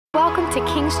Welcome to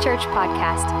King's Church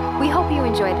Podcast. We hope you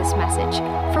enjoy this message.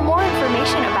 For more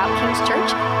information about King's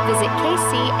Church, visit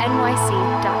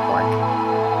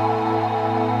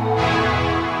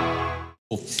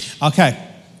kcnyc.org. Okay.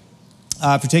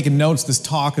 If you're taking notes, this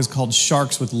talk is called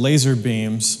Sharks with Laser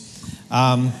Beams.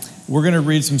 We're going to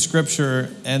read some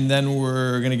scripture, and then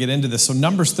we're going to get into this. So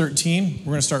Numbers 13,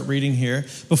 we're going to start reading here.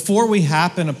 Before we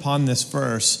happen upon this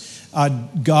verse,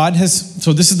 God has,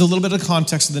 so this is a little bit of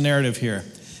context of the narrative here.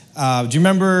 Do you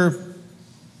remember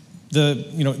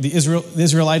the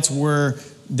Israelites were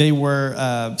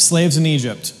slaves in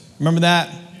Egypt? Remember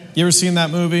that? You ever seen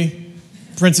that movie,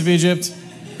 Prince of Egypt?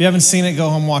 If you haven't seen it, go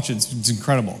home and watch it. It's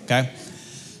incredible, okay?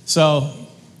 So,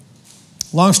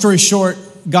 long story short,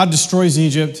 God destroys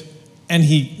Egypt, and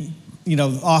he,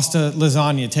 Asta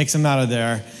Lasagna takes them out of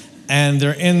there, and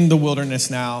they're in the wilderness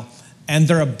now, and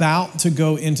they're about to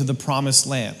go into the promised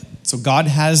land. So God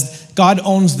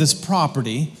owns this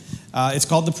property. It's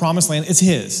called the Promised Land. It's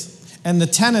his. And the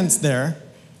tenants there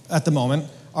at the moment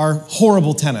are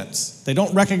horrible tenants. They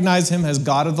don't recognize him as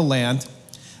God of the land,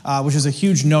 which is a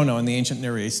huge no-no in the ancient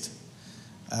Near East.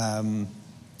 Do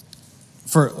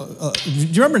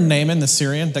you remember Naaman, the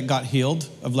Syrian, that got healed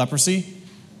of leprosy?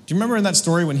 Do you remember in that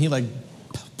story when he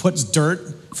puts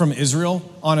dirt from Israel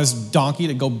on his donkey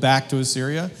to go back to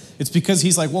Assyria? It's because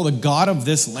he's like, well, the God of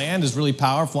this land is really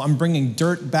powerful. I'm bringing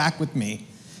dirt back with me,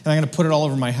 and I'm going to put it all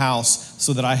over my house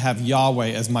so that I have Yahweh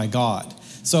as my God.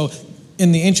 So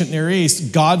in the ancient Near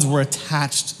East, gods were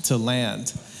attached to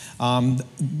land.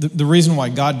 The reason why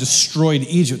God destroyed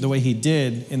Egypt the way he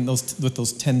did with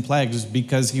those 10 plagues is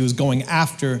because he was going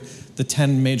after the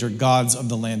 10 major gods of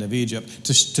the land of Egypt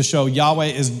to show Yahweh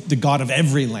is the God of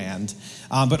every land.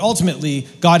 But ultimately,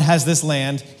 God has this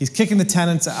land. He's kicking the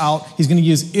tenants out. He's going to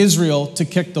use Israel to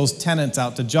kick those tenants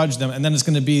out, to judge them. And then it's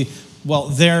going to be,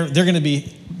 they're going to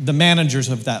be the managers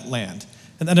of that land.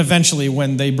 And then eventually,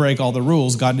 when they break all the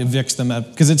rules, God evicts them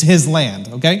because it's his land,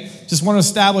 okay? Just want to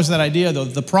establish that idea, though.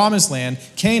 The promised land,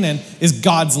 Canaan, is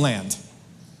God's land.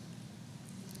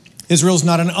 Israel's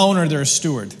not an owner, they're a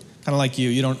steward. Kind of like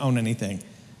you don't own anything.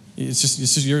 It's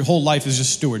just your whole life is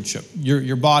just stewardship.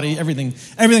 Your body, everything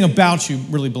about you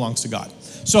really belongs to God.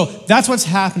 So that's what's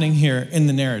happening here in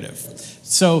the narrative.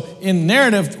 So in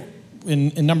narrative,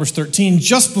 in Numbers 13,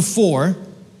 just before,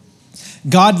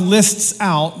 God lists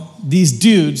out these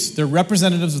dudes, they're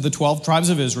representatives of the 12 tribes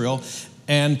of Israel,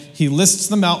 and he lists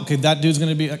them out. Okay, that dude's going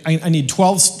to be, I need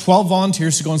 12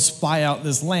 volunteers to go and spy out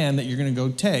this land that you're going to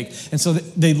go take. And so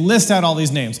they list out all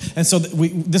these names. And so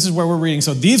this is where we're reading.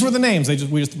 So these were the names. I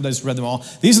just read them all.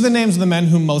 These are the names of the men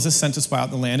whom Moses sent to spy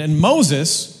out the land. And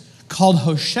Moses called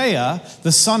Hoshea,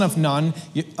 the son of Nun,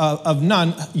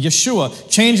 Yeshua,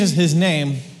 changes his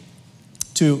name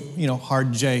to,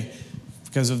 hard J,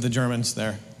 because of the Germans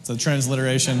there. It's a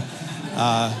transliteration,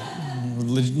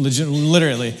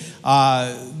 literally.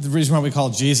 The reason why we call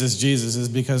Jesus is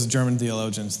because German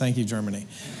theologians. Thank you, Germany.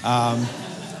 But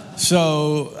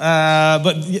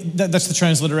that's the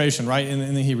transliteration, right,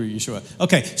 in the Hebrew, Yeshua.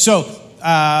 Okay, so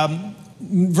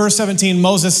verse 17,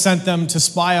 Moses sent them to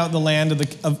spy out the land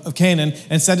of Canaan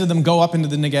and said to them, go up into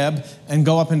the Negeb and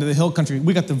go up into the hill country.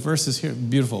 We got the verses here.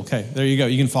 Beautiful. Okay, there you go.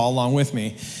 You can follow along with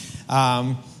me.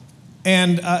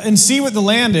 And see what the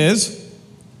land is,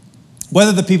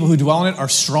 whether the people who dwell in it are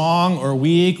strong or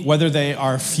weak, whether they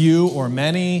are few or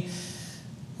many,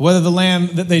 whether the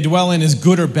land that they dwell in is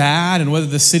good or bad, and whether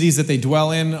the cities that they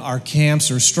dwell in are camps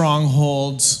or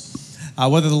strongholds,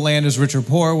 whether the land is rich or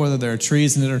poor, whether there are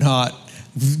trees in it or not.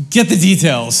 Get the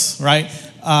details, right?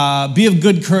 Be of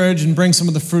good courage and bring some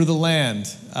of the fruit of the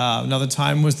land. Now the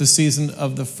time was the season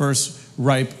of the first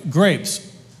ripe grapes.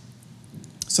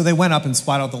 So they went up and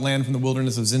spied out the land from the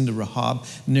wilderness of Zin to Rahab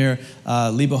near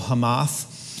Lebo Hamath.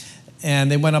 And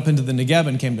they went up into the Negeb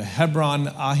and came to Hebron,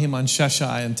 Ahiman,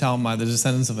 Sheshai, and Talmai. The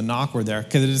descendants of Anak were there.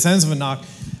 Because the descendants of Anak,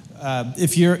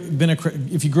 if you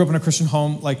grew up in a Christian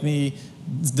home like me,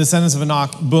 descendants of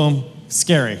Anak, boom,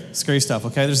 scary stuff,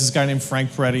 okay? There's this guy named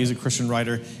Frank Peretti, he's a Christian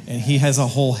writer, and he has a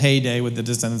whole heyday with the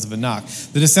descendants of Anak.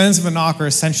 The descendants of Anak are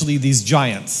essentially these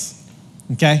giants,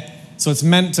 okay? So it's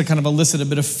meant to kind of elicit a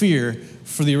bit of fear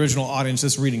for the original audience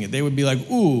just reading it. They would be like,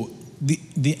 ooh,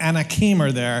 the Anakim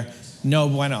are there. No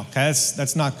bueno, okay?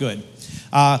 That's not good.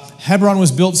 Hebron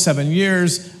was built 7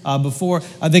 years before.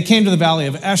 They came to the valley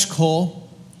of Eshcol,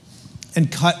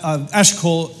 and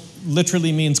Eshcol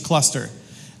literally means cluster,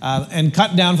 and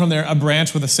cut down from there a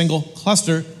branch with a single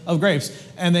cluster of grapes.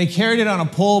 And they carried it on a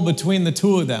pole between the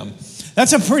two of them.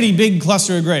 That's a pretty big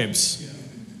cluster of grapes.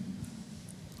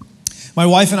 My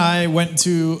wife and I went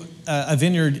to a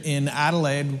vineyard in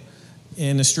Adelaide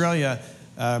in Australia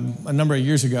a number of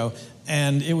years ago,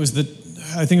 and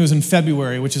I think it was in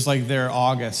February, which is like their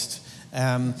August.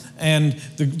 And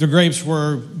the grapes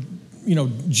were,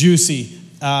 juicy,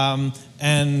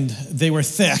 and they were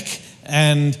thick,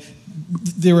 and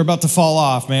they were about to fall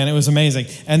off, man. It was amazing.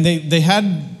 And they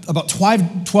had about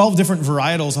 12 different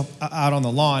varietals out on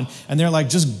the lawn, and they're like,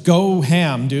 just go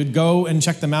ham, dude. Go and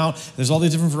check them out. There's all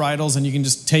these different varietals, and you can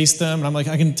just taste them. And I'm like,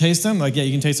 I can taste them? Like, yeah,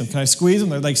 you can taste them. Can I squeeze them?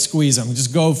 They're like, squeeze them.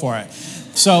 Just go for it.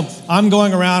 So I'm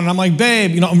going around, and I'm like,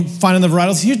 babe, I'm finding the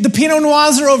varietals. Here, the Pinot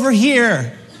Noirs are over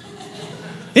here.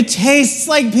 It tastes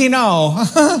like Pinot.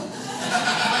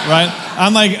 Right?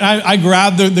 I'm like, I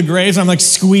grab the grapes, I'm like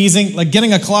squeezing, like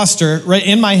getting a cluster right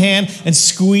in my hand and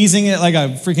squeezing it like a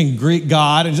freaking Greek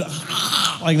god, and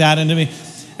just like that into me.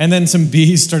 And then some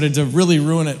bees started to really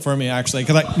ruin it for me, actually,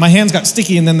 because my hands got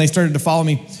sticky and then they started to follow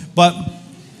me. But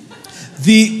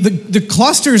the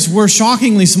clusters were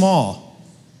shockingly small.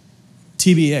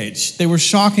 TBH. They were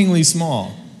shockingly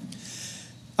small.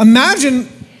 Imagine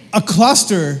a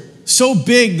cluster so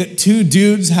big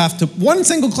that one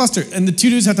single cluster, and the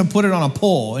two dudes have to put it on a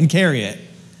pole and carry it.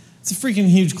 It's a freaking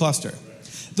huge cluster.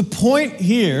 The point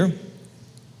here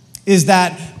is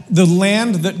that the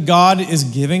land that God is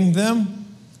giving them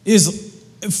is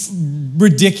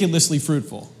ridiculously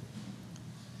fruitful.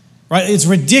 Right? It's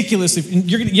ridiculously,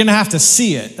 you're going to have to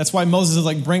see it. That's why Moses is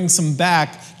like, bring some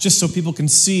back just so people can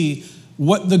see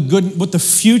what the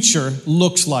future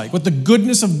looks like, what the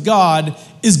goodness of God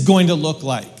is going to look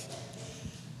like.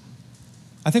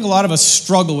 I think a lot of us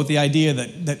struggle with the idea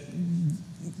that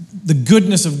the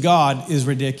goodness of God is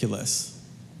ridiculous.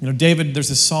 David, there's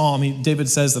a psalm, David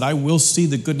says that I will see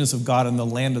the goodness of God in the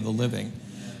land of the living.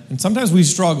 And sometimes we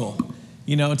struggle,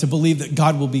 to believe that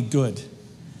God will be good.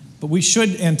 But we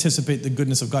should anticipate the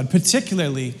goodness of God,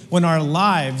 particularly when our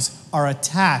lives are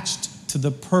attached to the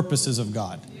purposes of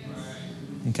God.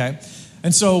 Okay?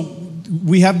 And so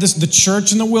we have the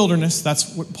church in the wilderness.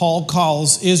 That's what Paul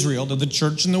calls Israel, the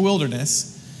church in the wilderness.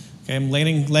 Okay, I'm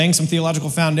laying some theological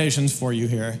foundations for you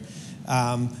here.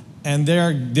 And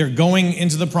they're going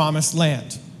into the promised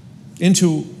land.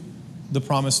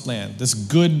 This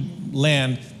good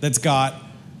land that's got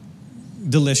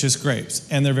delicious grapes,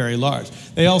 and they're very large.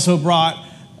 They also brought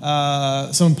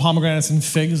some pomegranates and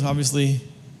figs. Obviously,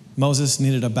 Moses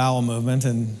needed a bowel movement,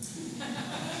 and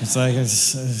it's like,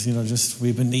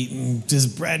 we've been eating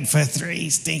just bread for 3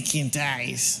 stinking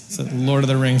days. It's a Lord of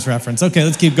the Rings reference. Okay,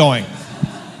 let's keep going.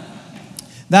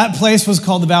 That place was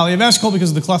called the Valley of Eshcol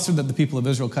because of the cluster that the people of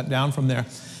Israel cut down from there.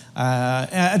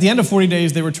 At the end of 40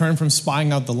 days, they returned from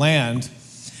spying out the land,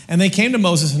 and they came to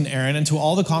Moses and Aaron and to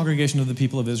all the congregation of the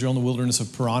people of Israel in the wilderness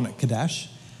of Paran at Kadesh.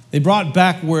 They brought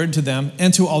back word to them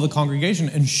and to all the congregation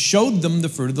and showed them the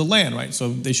fruit of the land, right?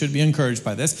 So they should be encouraged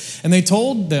by this. And they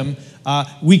told them,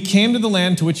 we came to the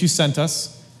land to which you sent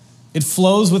us. It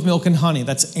flows with milk and honey.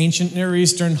 That's ancient Near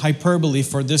Eastern hyperbole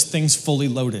for this thing's fully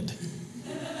loaded.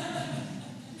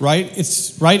 Right?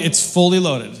 It's fully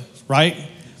loaded, right?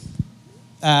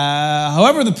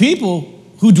 However, the people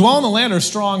who dwell in the land are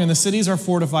strong, and the cities are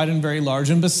fortified and very large.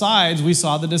 And besides, we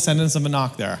saw the descendants of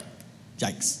Enoch there.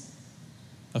 Yikes.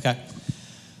 Okay.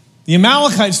 The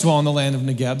Amalekites dwell in the land of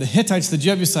Negeb. The Hittites, the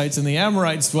Jebusites, and the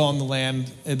Amorites dwell in the land,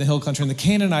 in the hill country, and the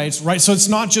Canaanites, right? So there's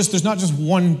not just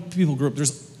one people group.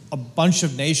 There's a bunch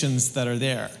of nations that are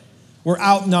there. We're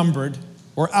outnumbered.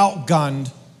 We're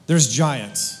outgunned. There's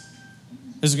giants.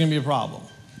 This is going to be a problem.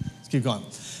 Let's keep going.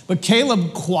 But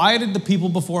Caleb quieted the people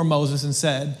before Moses and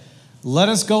said, let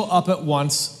us go up at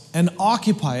once and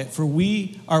occupy it, for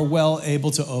we are well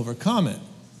able to overcome it.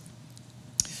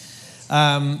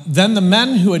 Then the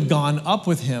men who had gone up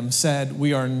with him said,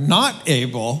 we are not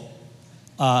able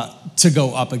to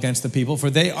go up against the people,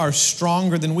 for they are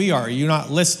stronger than we are. You're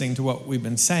not listening to what we've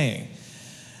been saying.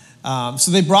 So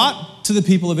they brought to the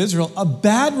people of Israel a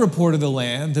bad report of the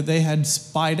land that they had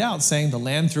spied out, saying the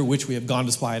land through which we have gone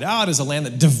to spy it out is a land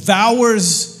that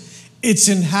devours its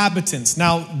inhabitants.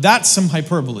 Now, that's some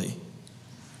hyperbole,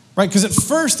 right? Because at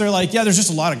first they're like, yeah, there's just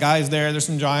a lot of guys there. There's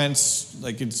some giants.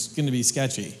 Like, it's going to be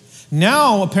sketchy.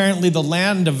 Now, apparently, the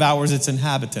land devours its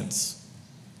inhabitants.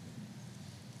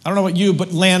 I don't know about you,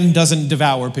 but land doesn't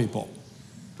devour people.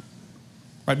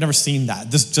 Right? I've never seen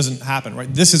that. This doesn't happen,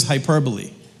 right? This is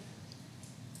hyperbole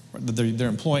that they're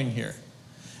employing here.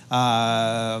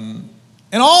 And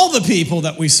all the people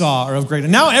that we saw are of great.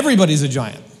 And now everybody's a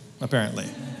giant, apparently.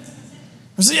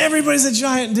 So everybody's a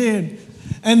giant, dude.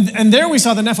 And there we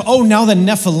saw the Nephilim. Oh, now the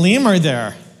Nephilim are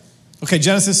there. Okay,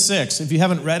 Genesis 6. If you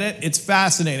haven't read it, it's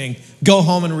fascinating. Go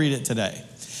home and read it today.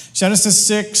 Genesis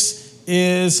 6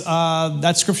 is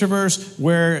that scripture verse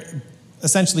where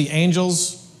essentially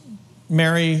angels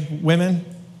marry women,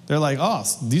 They're like, oh,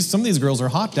 some of these girls are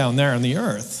hot down there on the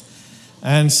earth.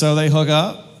 And so they hook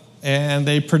up, and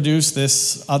they produce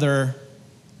this other,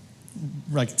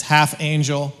 like, half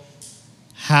angel,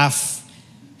 half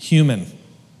human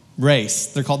race.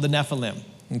 They're called the Nephilim,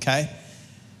 okay?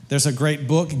 There's a great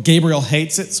book. Gabriel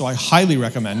hates it, so I highly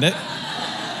recommend it.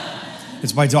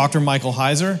 It's by Dr. Michael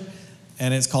Heiser,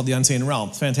 and it's called The Unseen Realm.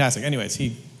 It's fantastic. Anyways,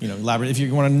 he elaborate. If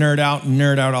you want to nerd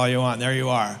out all you want. There you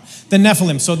are. The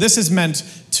Nephilim. So this is meant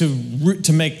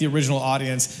to make the original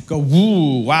audience go,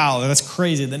 woo, wow, that's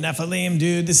crazy. The Nephilim,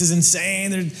 dude, this is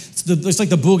insane. It's like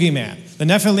the boogeyman. The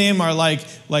Nephilim are like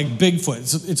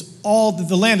Bigfoot. It's all,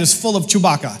 the land is full of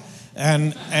Chewbacca,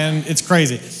 and it's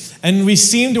crazy. And we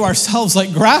seem to ourselves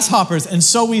like grasshoppers, and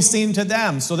so we seem to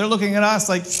them. So they're looking at us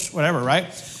like, whatever, right?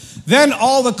 Then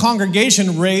all the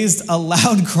congregation raised a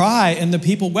loud cry, and the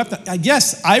people wept.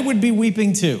 Yes, I would be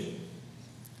weeping too,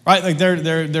 right? Like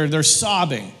they're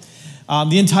sobbing,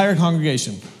 the entire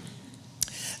congregation.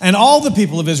 And all the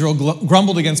people of Israel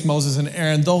grumbled against Moses and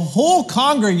Aaron. The whole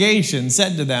congregation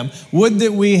said to them, would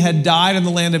that we had died in the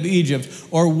land of Egypt,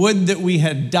 or would that we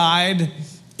had died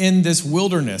in this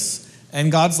wilderness.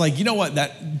 And God's like, you know what,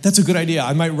 that's a good idea.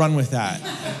 I might run with that.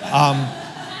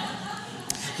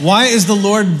 Why is the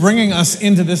Lord bringing us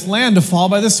into this land to fall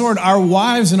by the sword? Our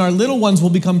wives and our little ones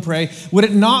will become prey. Would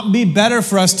it not be better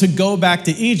for us to go back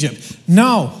to Egypt?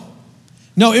 No,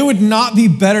 it would not be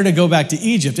better to go back to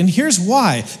Egypt. And here's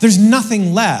why. There's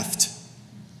nothing left.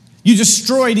 You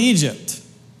destroyed Egypt.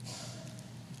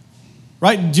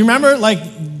 Right? Do you remember, like,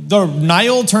 the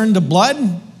Nile turned to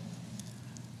blood?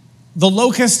 The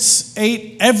locusts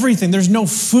ate everything. There's no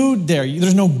food there.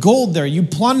 There's no gold there. You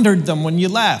plundered them when you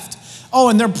left. Oh,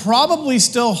 and they're probably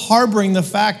still harboring the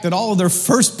fact that all of their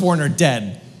firstborn are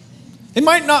dead. They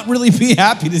might not really be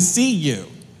happy to see you,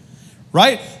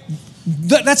 right?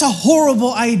 That's a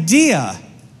horrible idea.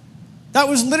 That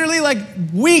was literally like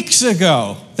weeks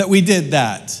ago that we did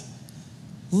that.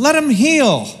 Let them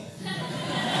heal.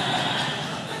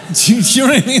 Do you know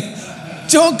what I mean?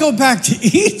 Don't go back to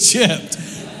Egypt.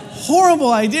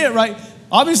 Horrible idea, right?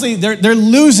 Obviously, they're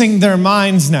losing their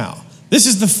minds now. This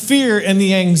is the fear and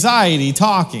the anxiety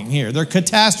talking here. They're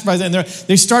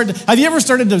catastrophizing. Have you ever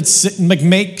started to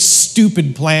make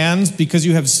stupid plans because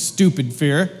you have stupid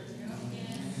fear?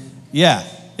 Yeah,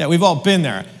 we've all been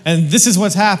there. And this is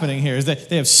what's happening here, is that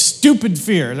they have stupid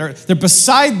fear. They're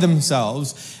beside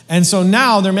themselves, and so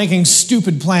now they're making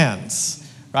stupid plans,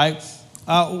 right?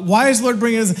 Why is the Lord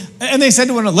bringing us? And they said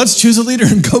to one another, let's choose a leader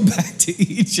and go back to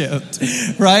Egypt,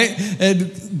 right? And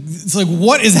it's like,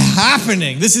 what is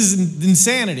happening? This is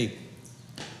insanity.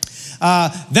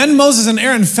 Then Moses and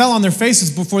Aaron fell on their faces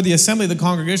before the assembly of the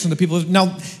congregation of the people.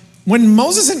 Now, when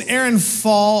Moses and Aaron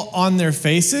fall on their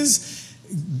faces,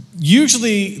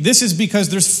 usually this is because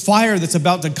there's fire that's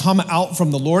about to come out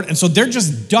from the Lord, and so they're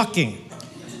just ducking.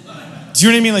 Do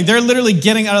you know what I mean? Like, they're literally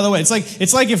getting out of the way.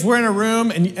 It's like if we're in a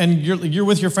room and you're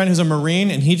with your friend who's a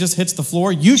Marine and he just hits the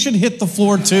floor, you should hit the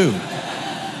floor too.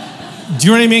 Do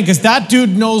you know what I mean? Because that dude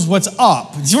knows what's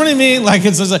up. Do you know what I mean? Like,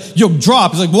 it's like, yo,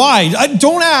 drop. It's like, why?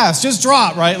 Don't ask, just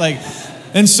drop, right? Like,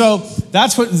 and so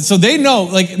so they know,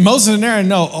 like Moses and Aaron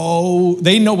know,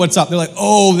 they know what's up. They're like,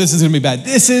 this is going to be bad.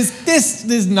 This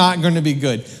is not going to be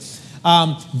good.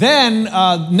 Then,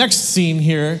 next scene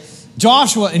here,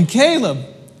 Joshua and Caleb,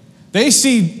 they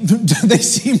see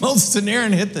Moses and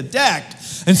Aaron hit the deck.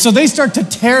 And so they start to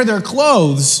tear their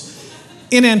clothes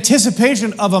in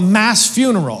anticipation of a mass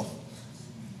funeral.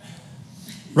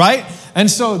 Right? And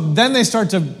so then they start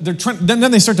to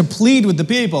plead with the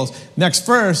people. Next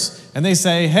verse, and they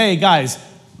say, hey guys,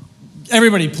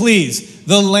 everybody please,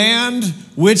 the land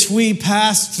which we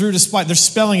passed through to spy, they're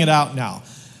spelling it out now.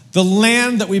 The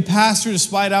land that we passed through to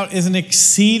spy out is an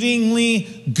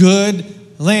exceedingly good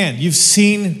land. You've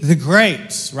seen the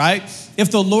grapes, right?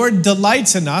 If the Lord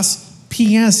delights in us,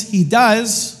 P.S. He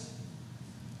does.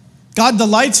 God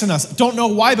delights in us. Don't know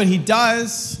why, but He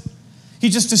does. He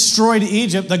just destroyed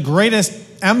Egypt, the greatest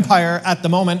empire at the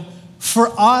moment,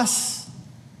 for us.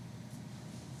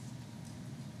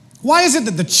 Why is it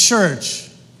that the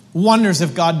church wonders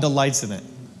if God delights in it?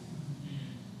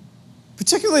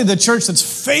 Particularly the church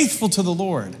that's faithful to the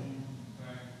Lord.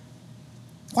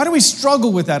 Why do we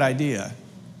struggle with that idea?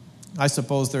 I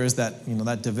suppose there is that,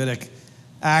 that Davidic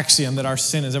axiom that our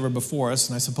sin is ever before us,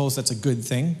 and I suppose that's a good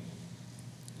thing.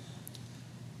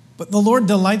 But the Lord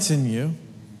delights in you.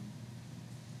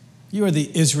 You are the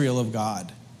Israel of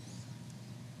God.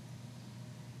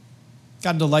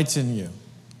 God delights in you.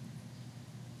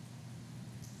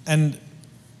 And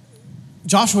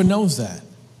Joshua knows that.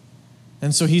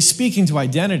 And so he's speaking to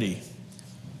identity.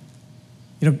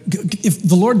 if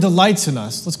the Lord delights in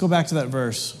us, let's go back to that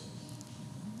verse.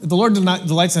 If the Lord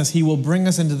delights in us, he will bring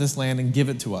us into this land and give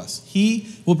it to us. He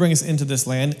will bring us into this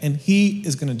land, and he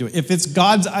is going to do it. If it's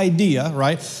God's idea,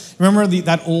 right? Remember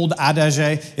that old adage,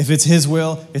 if it's his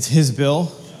will, it's his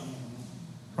bill,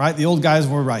 right? The old guys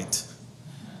were right,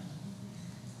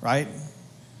 right?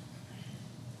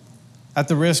 At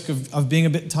the risk of being a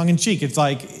bit tongue-in-cheek, it's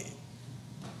like,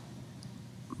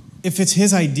 if it's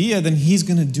his idea, then he's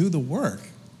going to do the work.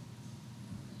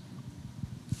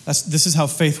 This is how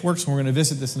faith works, and we're going to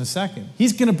visit this in a second.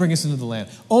 He's going to bring us into the land.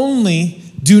 Only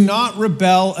do not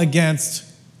rebel against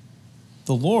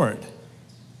the Lord.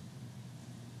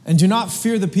 And do not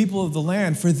fear the people of the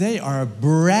land, for they are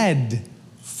bread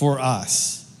for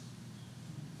us.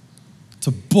 It's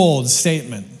a bold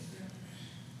statement.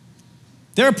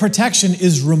 Their protection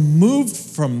is removed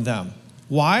from them.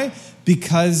 Why?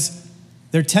 Because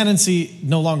their tenancy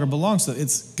no longer belongs to them.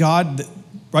 It's God,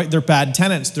 right? They're bad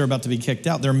tenants. They're about to be kicked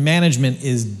out. Their management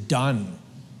is done.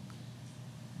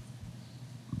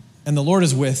 And the Lord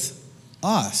is with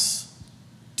us.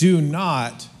 Do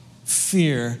not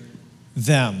fear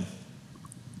them.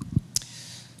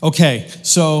 Okay,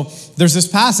 so there's this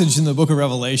passage in the book of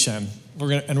Revelation.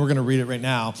 We're going to read it right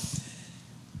now.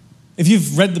 If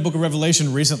you've read the book of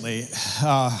Revelation recently,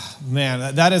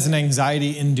 man, that is an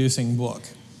anxiety-inducing book.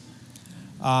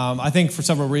 I think for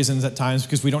several reasons at times,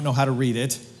 because we don't know how to read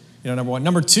it. Number one.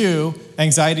 Number two,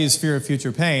 anxiety is fear of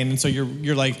future pain. And so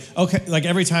you're like, okay, like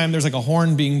every time there's like a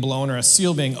horn being blown or a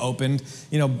seal being opened,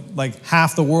 like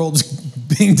half the world's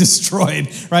being destroyed,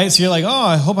 right? So you're like, oh,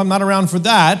 I hope I'm not around for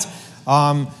that,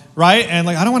 right? And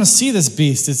like, I don't want to see this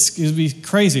beast. It'd be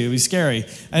crazy. It'd be scary.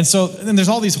 And so then there's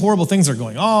all these horrible things that are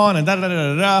going on and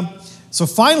da-da-da-da-da. So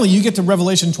finally you get to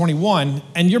Revelation 21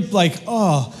 and you're like,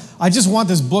 oh, I just want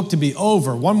this book to be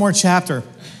over. One more chapter.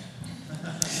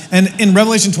 And in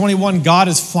Revelation 21, God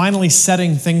is finally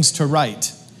setting things to right?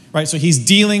 So he's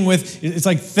dealing with, it's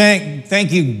like,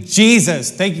 thank you,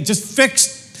 Jesus. Thank you. Just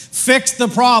fix the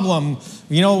problem.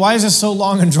 Why is this so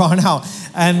long and drawn out?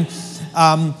 And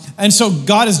so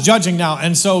God is judging now.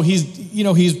 And so he's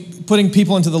putting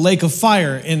people into the lake of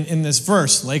fire in this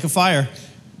verse. Lake of fire.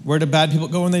 Where do bad people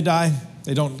go when they die?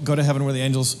 They don't go to heaven where the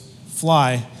angels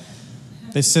fly.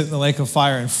 They sit in the lake of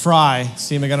fire and fry.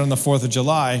 See him again on the 4th of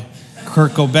July.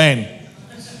 Kurt Cobain.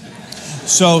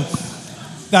 So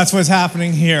that's what's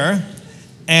happening here.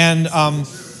 And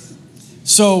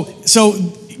so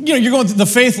you're going through the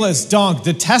faithless, dunk,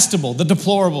 detestable, the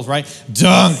deplorables, right?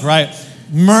 Dunk, right?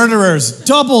 Murderers,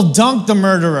 double dunk the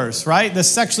murderers, right? The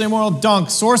sexually immoral dunk,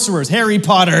 sorcerers, Harry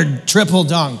Potter, triple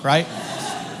dunk, right?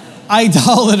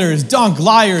 Idolaters, dunk,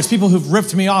 liars, people who've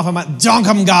ripped me off, I'm at dunk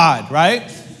 'em God, right?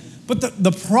 But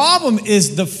the problem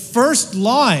is the first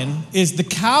line is the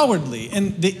cowardly.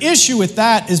 And the issue with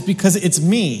that is because it's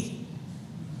me.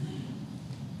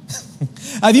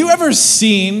 Have you ever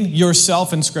seen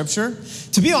yourself in Scripture?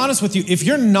 To be honest with you, if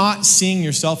you're not seeing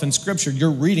yourself in Scripture, you're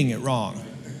reading it wrong.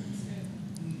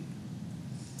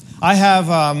 I have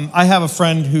a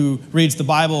friend who reads the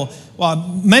Bible. Well,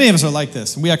 many of us are like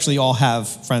this. We actually all have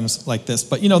friends like this.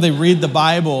 But, they read the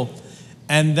Bible,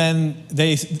 and then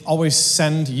they always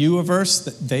send you a verse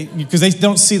because they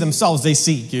don't see themselves, they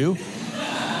see you.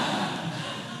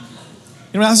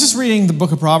 I was just reading the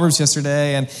book of Proverbs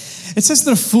yesterday, and it says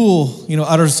that a fool,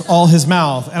 utters all his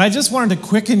mouth. And I just wanted to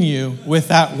quicken you with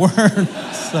that word.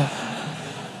 So,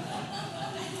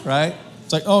 right?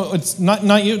 It's like, oh, it's not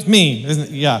you, it's me, isn't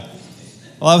it? Yeah.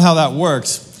 I love how that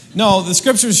works. No, the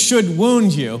scriptures should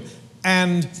wound you.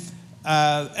 And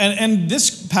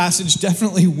this passage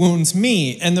definitely wounds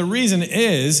me. And the reason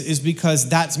is because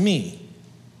that's me.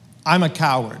 I'm a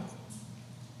coward.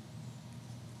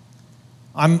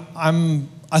 I'm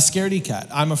a scaredy cat.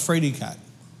 I'm a fraidy cat.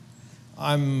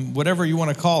 I'm whatever you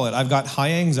want to call it. I've got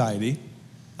high anxiety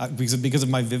because of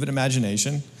my vivid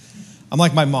imagination. I'm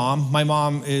like my mom.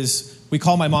 We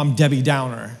call my mom Debbie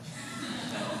Downer.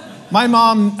 My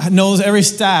mom knows every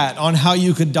stat on how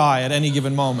you could die at any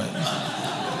given moment.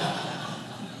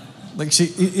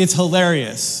 It's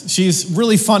hilarious. She's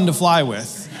really fun to fly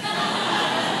with.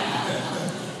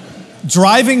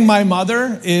 Driving my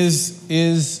mother is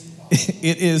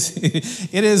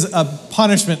a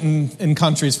punishment in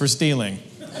countries for stealing.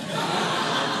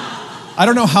 I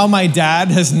don't know how my dad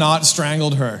has not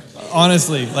strangled her.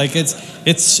 Honestly,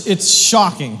 it's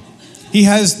shocking. He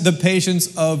has the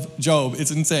patience of Job.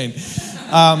 It's insane.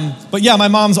 But yeah, my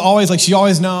mom's always she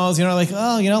always knows,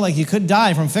 you could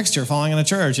die from fixture falling in a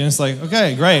church. And it's like,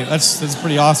 okay, great. That's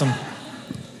pretty awesome.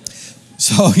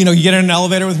 So, you get in an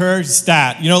elevator with her,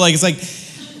 stat.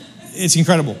 It's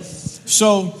incredible.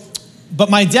 So, but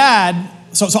my dad,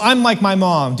 So I'm like my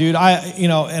mom, dude.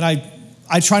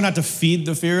 I try not to feed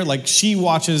the fear. Like she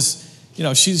watches, she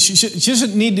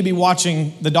doesn't need to be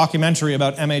watching the documentary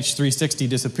about MH360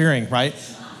 disappearing, right?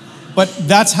 But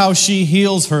that's how she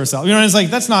heals herself. It's like,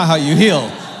 that's not how you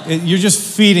heal. You're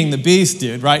just feeding the beast,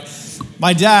 dude, right?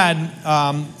 My dad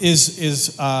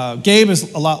Gabe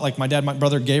is a lot like my dad. My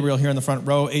brother Gabriel here in the front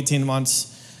row, 18 months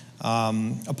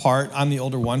apart. I'm the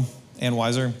older one and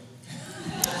wiser.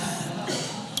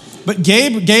 But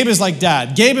Gabe is like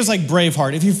Dad. Gabe is like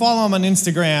Braveheart. If you follow him on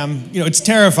Instagram, it's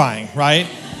terrifying, right?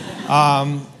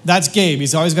 That's Gabe.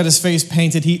 He's always got his face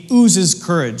painted. He oozes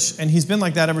courage, and he's been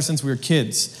like that ever since we were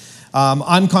kids.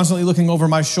 I'm constantly looking over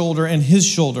my shoulder and his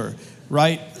shoulder,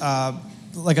 right?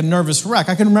 Like a nervous wreck.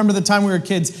 I can remember the time we were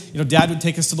kids, Dad would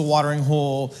take us to the watering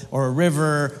hole or a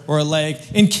river or a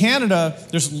lake. In Canada,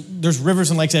 there's rivers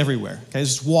and lakes everywhere. Okay,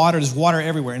 there's water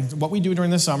everywhere. And what we do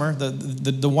during the summer,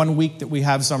 the 1 week that we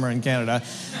have summer in Canada,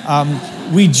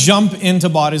 we jump into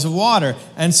bodies of water.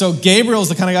 And so Gabriel's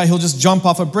the kind of guy, he'll just jump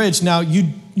off a bridge. Now,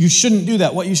 you shouldn't do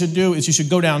that. What you should do is you should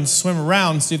go down, swim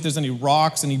around, see if there's any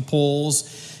rocks, any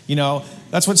pools.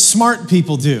 That's what smart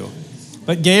people do.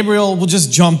 But Gabriel will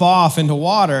just jump off into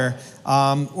water,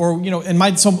 so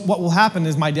what will happen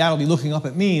is my dad will be looking up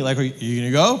at me like, are you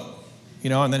gonna go?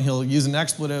 And then he'll use an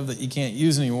expletive that you can't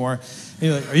use anymore.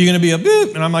 He's like, are you gonna be a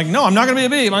beep? And I'm like, no, I'm not gonna be a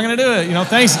beep, I'm gonna do it.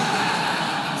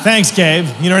 Thanks, Gabe.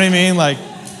 You know what I mean? Like,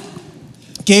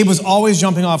 Gabe was always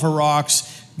jumping off of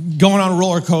rocks, going on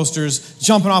roller coasters,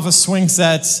 jumping off of swing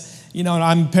sets, and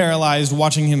I'm paralyzed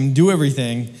watching him do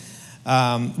everything.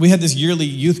 We had this yearly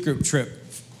youth group trip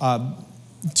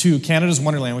to Canada's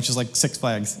Wonderland, which is like Six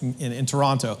Flags in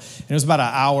Toronto. And it was about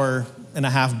an hour and a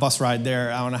half bus ride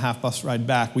there, hour and a half bus ride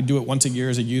back. We do it once a year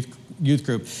as a youth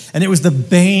group. And it was the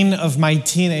bane of my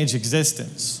teenage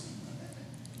existence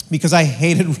because I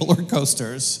hated roller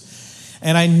coasters.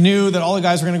 And I knew that all the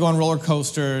guys were going to go on roller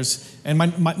coasters. And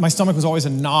my stomach was always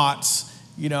in knots,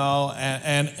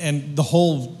 and the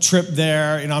whole trip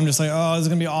there, I'm just like, oh, this is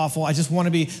going to be awful. I just want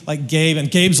to be like Gabe. And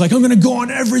Gabe's like, I'm going to go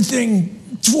on everything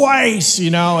twice,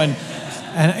 and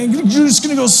you're just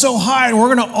going to go so high and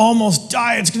we're going to almost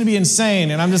die. It's going to be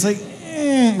insane. And I'm just like,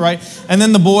 right? And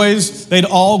then the boys,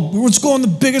 let's go on the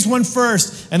biggest one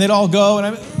first. And they'd all go,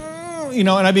 and and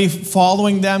I'd be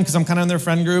following them because I'm kind of in their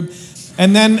friend group.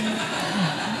 And then,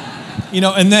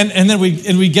 and then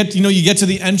we get, you get to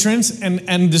the entrance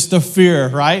and just the fear,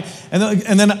 right?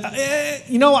 And then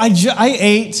I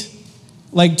ate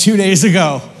like 2 days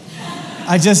ago.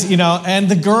 And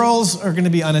the girls are going to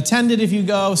be unattended if you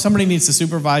go. Somebody needs to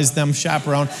supervise them,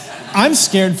 chaperone. I'm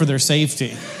scared for their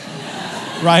safety,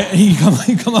 right? And you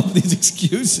come up with these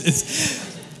excuses.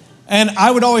 And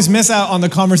I would always miss out on the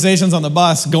conversations on the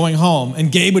bus going home. And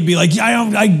Gabe would be like,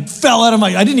 yeah, I fell out of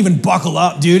I didn't even buckle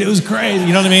up, dude. It was crazy.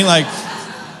 You know what I mean? Like,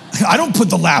 I don't put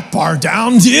the lap bar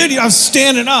down, dude. I was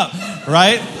standing up,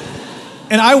 right?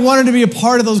 And I wanted to be a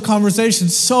part of those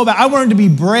conversations so bad. I wanted to be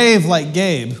brave like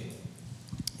Gabe.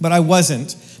 But I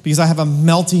wasn't, because I have a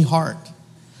melty heart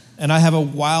and I have a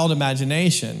wild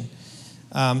imagination.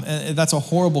 And that's a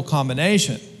horrible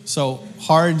combination. So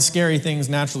hard, scary things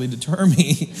naturally deter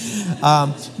me.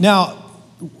 Now,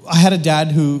 I had a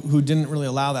dad who didn't really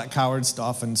allow that coward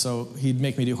stuff, and so he'd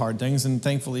make me do hard things. And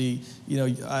thankfully,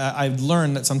 I've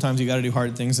learned that sometimes you got to do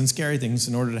hard things and scary things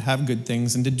in order to have good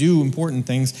things and to do important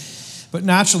things. But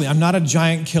naturally, I'm not a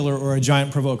giant killer or a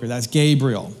giant provoker. That's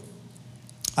Gabriel.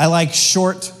 I like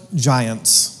short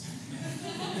giants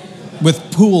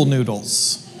with pool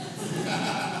noodles.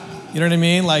 You know what I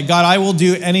mean? Like, God, I will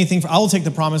do anything. I will take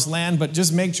the promised land, but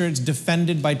just make sure it's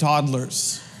defended by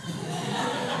toddlers.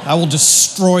 I will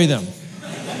destroy them.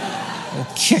 I will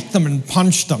kick them and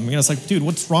punch them. It's like, dude,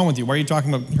 what's wrong with you? Why are you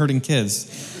talking about hurting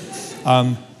kids?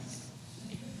 I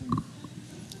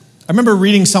remember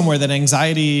reading somewhere that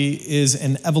anxiety is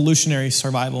an evolutionary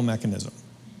survival mechanism.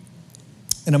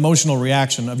 An emotional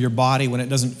reaction of your body when it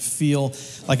doesn't feel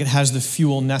like it has the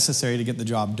fuel necessary to get the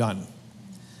job done.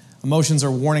 Emotions are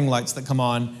warning lights that come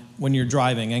on when you're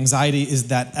driving. Anxiety is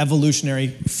that evolutionary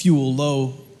fuel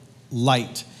low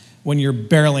light when you're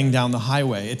barreling down the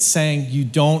highway. It's saying you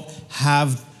don't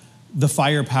have the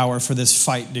firepower for this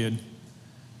fight, dude.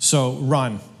 So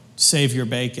run, save your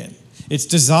bacon. It's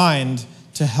designed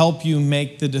to help you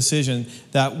make the decision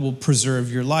that will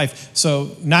preserve your life.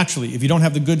 So naturally, if you don't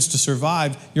have the goods to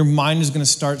survive, your mind is going to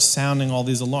start sounding all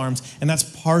these alarms. And that's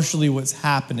partially what's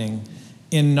happening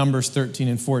in Numbers 13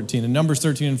 and 14. In Numbers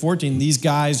 13 and 14, these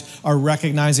guys are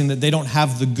recognizing that they don't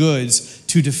have the goods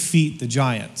to defeat the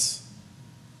giants.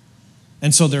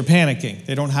 And so they're panicking.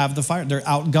 They don't have the fire. They're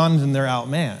outgunned and they're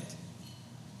outmanned.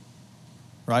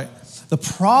 Right? The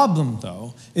problem,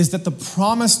 though, is that the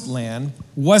promised land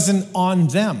wasn't on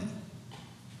them.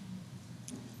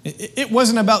 It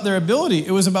wasn't about their ability.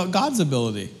 It was about God's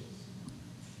ability.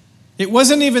 It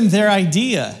wasn't even their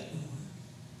idea.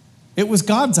 It was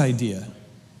God's idea.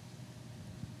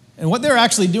 And what they were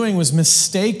actually doing was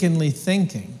mistakenly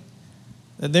thinking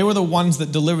that they were the ones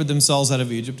that delivered themselves out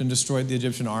of Egypt and destroyed the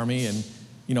Egyptian army and,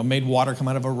 made water come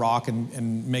out of a rock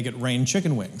and make it rain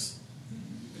chicken wings.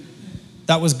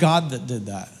 That was God that did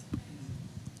that,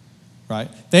 right?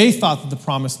 They thought that the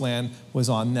promised land was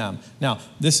on them. Now,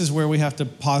 this is where we have to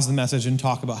pause the message and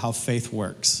talk about how faith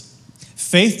works.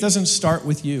 Faith doesn't start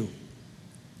with you.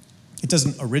 It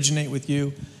doesn't originate with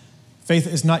you. Faith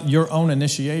is not your own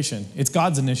initiation. It's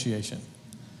God's initiation.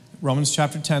 Romans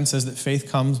chapter 10 says that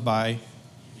faith comes by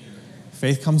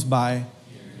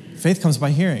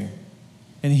hearing.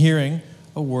 And hearing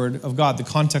a word of God. The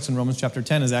context in Romans chapter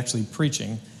 10 is actually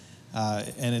preaching,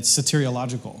 and it's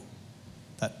soteriological,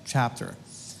 that chapter,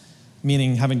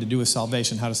 meaning having to do with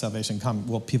salvation. How does salvation come?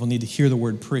 Well, people need to hear the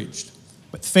word preached.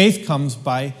 But faith comes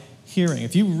by hearing.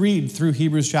 If you read through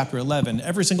Hebrews chapter 11,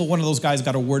 every single one of those guys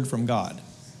got a word from God.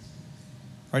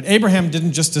 Right? Abraham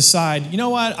didn't just decide, you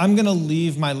know what, I'm going to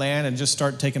leave my land and just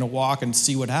start taking a walk and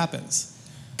see what happens.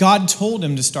 God told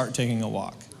him to start taking a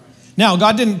walk. Now,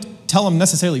 God didn't tell him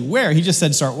necessarily where. He just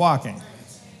said start walking.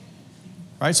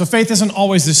 Right? So faith isn't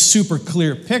always this super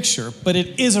clear picture, but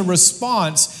it is a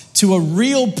response to a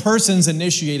real person's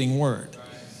initiating word.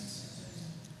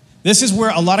 This is where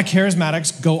a lot of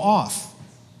charismatics go off.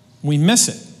 We miss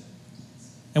it.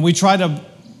 And we try to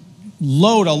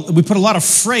we put a lot of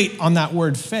freight on that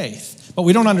word faith, but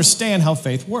we don't understand how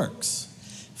faith works.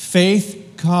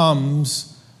 Faith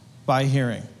comes by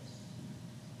hearing.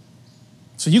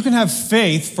 So you can have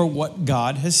faith for what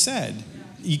God has said.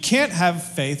 You can't have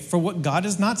faith for what God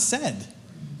has not said.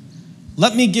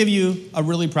 Let me give you a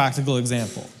really practical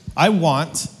example. I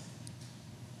want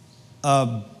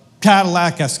a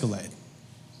Cadillac Escalade.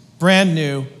 Brand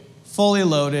new, fully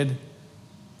loaded,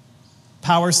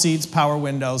 power seats, power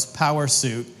windows, power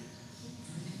suit,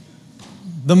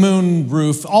 the moon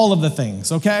roof, all of the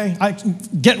things, okay?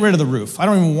 Get rid of the roof. I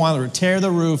don't even want to tear the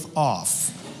roof off.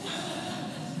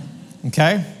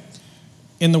 Okay?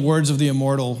 In the words of the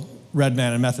immortal Red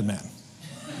Man and Method Man.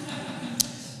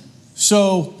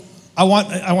 So I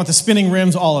want the spinning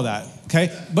rims, all of that, okay?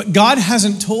 But God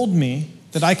hasn't told me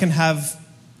that I can have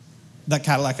that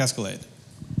Cadillac Escalade.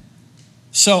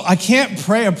 So I can't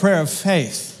pray a prayer of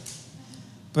faith,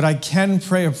 but I can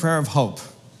pray a prayer of hope.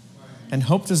 And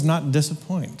hope does not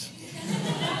disappoint.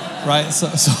 Right? So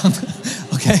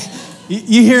okay?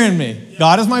 You hearing me?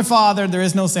 God is my Father. There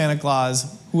is no Santa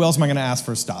Claus. Who else am I going to ask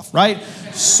for stuff, right?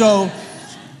 So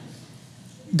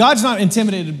God's not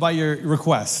intimidated by your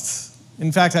requests.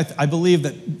 In fact, I believe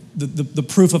that the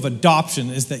proof of adoption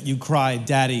is that you cry,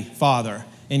 Daddy, Father,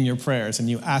 in your prayers, and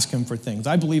you ask him for things.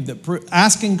 I believe that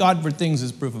asking God for things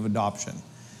is proof of adoption.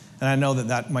 And I know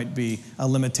that might be a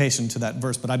limitation to that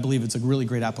verse, but I believe it's a really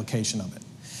great application of it.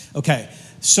 Okay,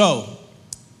 so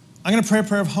I'm going to pray a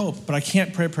prayer of hope, but I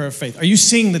can't pray a prayer of faith. Are you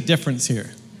seeing the difference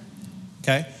here?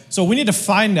 Okay, so we need to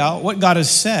find out what God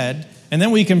has said, and then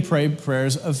we can pray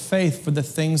prayers of faith for the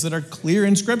things that are clear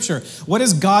in Scripture. What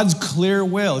is God's clear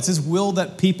will? It's his will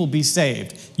that people be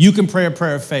saved. You can pray a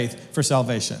prayer of faith for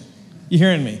salvation. You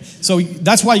hearing me? So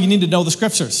that's why you need to know the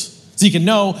Scriptures. So you can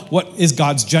know what is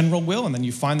God's general will, and then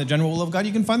you find the general will of God.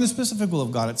 You can find the specific will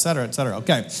of God, et cetera, et cetera.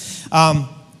 Okay.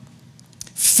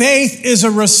 Faith is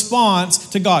a response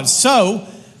to God. So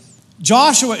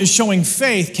Joshua is showing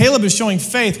faith. Caleb is showing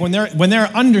faith when they're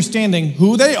understanding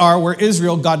who they are. We're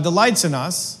Israel. God delights in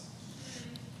us.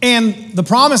 And the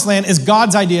promised land is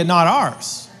God's idea, not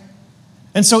ours.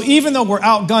 And so even though we're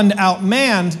outgunned,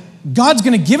 outmanned, God's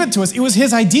going to give it to us. It was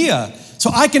his idea. So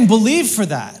I can believe for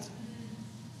that.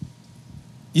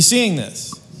 You seeing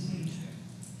this?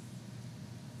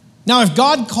 Now, if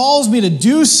God calls me to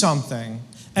do something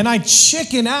and I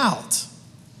chicken out,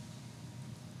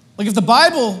 like if the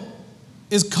Bible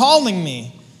is calling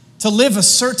me to live a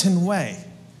certain way,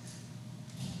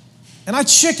 and I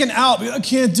chicken out, I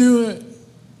can't do it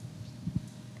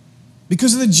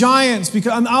because of the giants,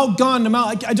 because I'm outgunned,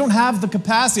 I don't have the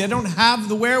capacity, I don't have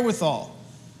the wherewithal.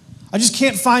 I just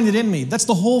can't find it in me. That's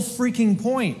the whole freaking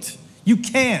point. You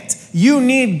can't. You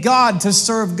need God to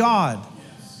serve God.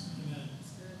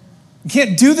 You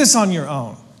can't do this on your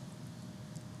own.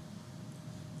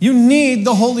 You need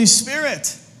the Holy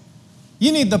Spirit.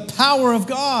 You need the power of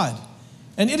God.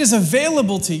 And it is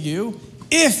available to you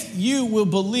if you will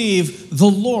believe the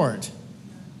Lord.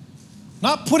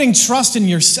 Not putting trust in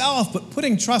yourself, but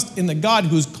putting trust in the God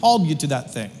who's called you to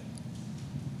that thing.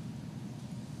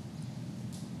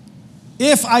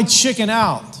 If I chicken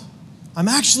out, I'm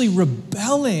actually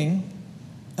rebelling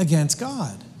against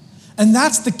God. And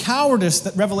that's the cowardice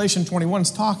that Revelation 21 is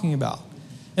talking about.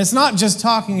 It's not just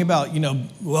talking about,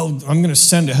 well, I'm going to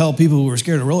send to hell people who are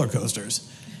scared of roller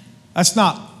coasters. That's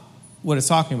not what it's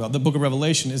talking about. The book of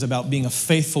Revelation is about being a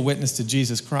faithful witness to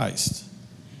Jesus Christ.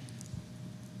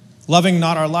 Loving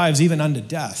not our lives even unto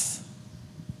death.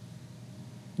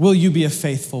 Will you be a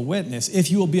faithful witness?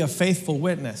 If you will be a faithful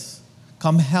witness,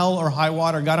 come hell or high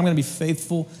water, God, I'm going to be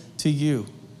faithful to you.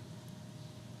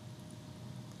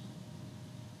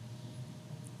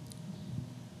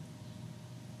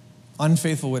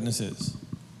 Unfaithful witnesses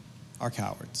are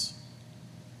cowards.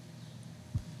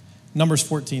 Numbers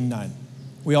 14:9.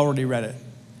 We already read it.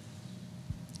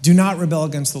 Do not rebel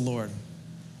against the Lord.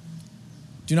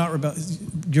 Do not rebel.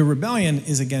 Your rebellion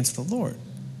is against the Lord.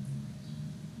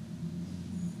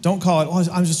 Don't call it,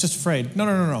 oh, I'm just afraid.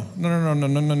 No.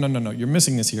 You're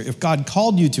missing this here. If God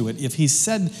called you to it, if he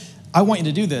said, I want you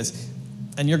to do this,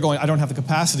 and you're going, I don't have the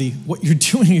capacity, what you're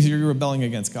doing is you're rebelling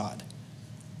against God.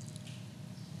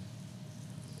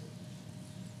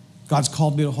 God's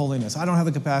called me to holiness. I don't have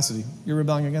the capacity. You're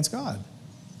rebelling against God.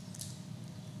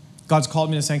 God's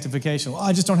called me to sanctification. Well,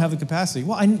 I just don't have the capacity.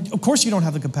 Well, of course you don't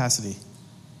have the capacity.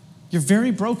 You're very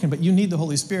broken, but you need the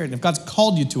Holy Spirit. And if God's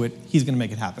called you to it, he's going to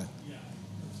make it happen.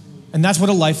 And that's what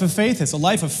a life of faith is. A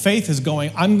life of faith is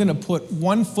going, I'm going to put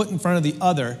one foot in front of the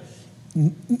other,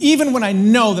 even when I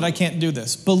know that I can't do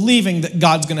this, believing that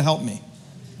God's going to help me.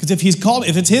 Because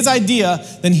if it's his idea,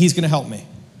 then he's going to help me.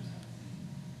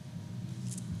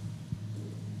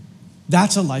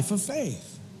 That's a life of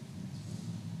faith.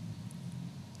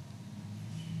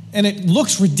 And it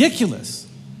looks ridiculous.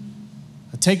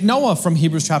 Take Noah from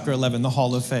Hebrews chapter 11, the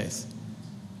hall of faith.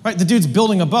 Right? The dude's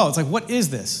building a boat. It's like, what is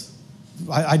this?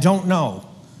 I don't know.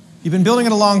 You've been building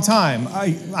it a long time.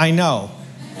 I know.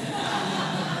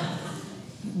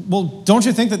 Well, don't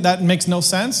you think that makes no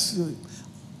sense?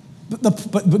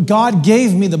 But God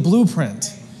gave me the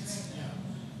blueprint.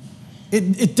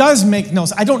 It does make no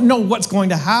sense. I don't know what's going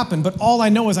to happen, but all I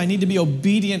know is I need to be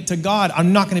obedient to God.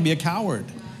 I'm not going to be a coward.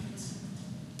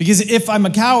 Because if I'm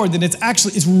a coward, then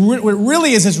what it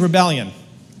really is rebellion.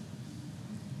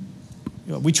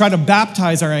 We try to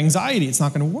baptize our anxiety. It's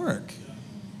not going to work.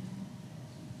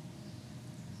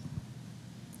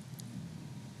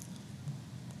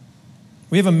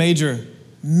 We have a major,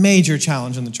 major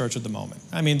challenge in the church at the moment.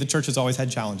 I mean, the church has always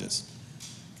had challenges.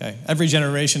 Okay? Every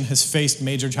generation has faced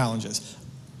major challenges.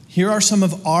 Here are some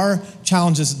of our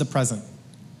challenges at the present.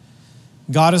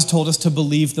 God has told us to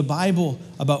believe the Bible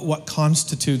about what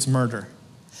constitutes murder,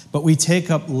 but we take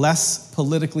up less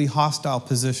politically hostile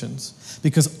positions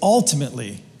because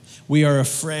ultimately we are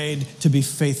afraid to be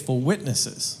faithful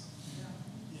witnesses.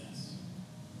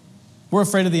 We're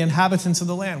afraid of the inhabitants of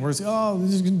the land. We're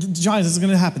saying, John, this is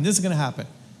going to happen. This is going to happen.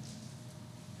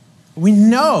 We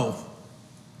know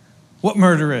what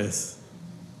murder is.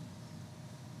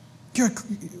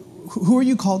 Who are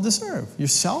you called to serve?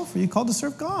 Yourself? Or are you called to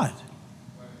serve God?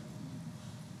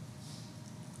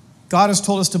 God has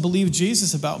told us to believe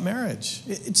Jesus about marriage.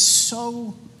 It's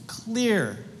so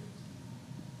clear.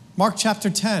 Mark chapter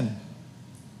 10.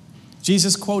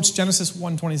 Jesus quotes Genesis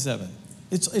 1:27.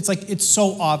 It's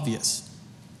so obvious.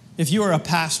 If you are a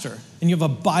pastor and you have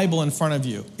a Bible in front of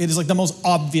you, it is like the most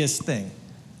obvious thing.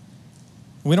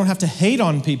 We don't have to hate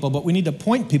on people, but we need to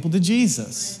point people to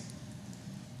Jesus.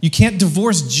 You can't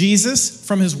divorce Jesus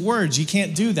from his words. You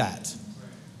can't do that.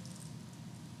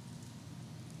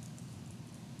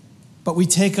 But we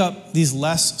take up these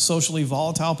less socially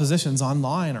volatile positions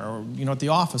online or at the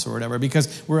office or whatever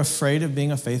because we're afraid of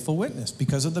being a faithful witness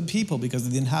because of the people, because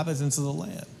of the inhabitants of the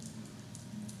land.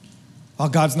 Oh,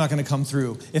 God's not going to come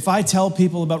through. If I tell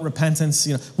people about repentance,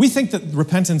 we think that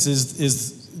repentance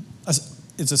is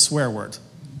a swear word.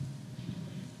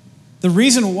 The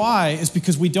reason why is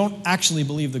because we don't actually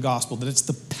believe the gospel, that it's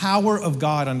the power of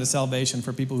God unto salvation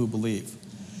for people who believe.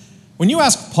 When you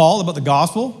ask Paul about the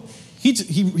gospel,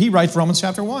 he writes Romans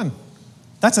chapter 1.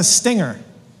 That's a stinger.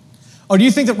 Or do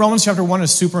you think that Romans chapter 1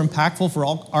 is super impactful for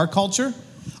our culture?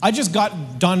 I just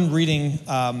got done reading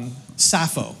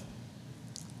Sappho.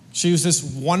 She was this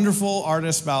wonderful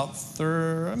artist about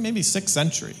maybe 6th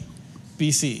century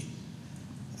BC.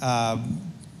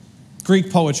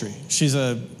 Greek poetry. She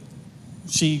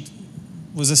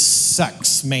was a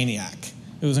sex maniac.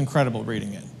 It was incredible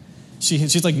reading it.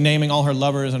 She's like naming all her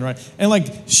lovers and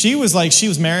she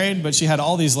was married, but she had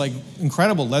all these like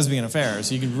incredible lesbian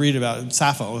affairs. You can read about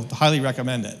Sappho. Highly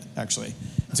recommend it, actually.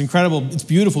 It's incredible. It's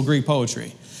beautiful Greek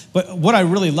poetry. But what I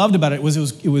really loved about it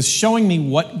was showing me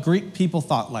what Greek people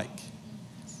thought like.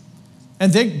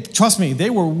 And trust me,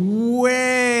 they were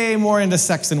way more into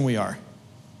sex than we are.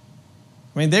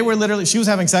 I mean, she was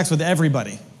having sex with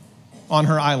everybody on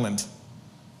her island.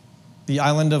 The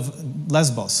island of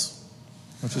Lesbos,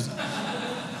 which is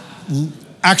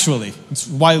actually, it's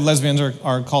why lesbians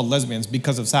are called lesbians,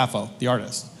 because of Sappho, the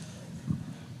artist.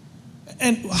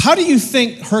 And how do you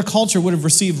think her culture would have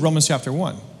received Romans chapter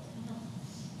 1?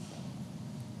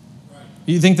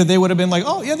 You think that they would have been like,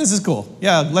 oh, yeah, this is cool.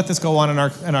 Yeah, let this go on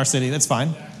in our city. That's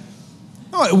fine.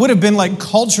 No, it would have been like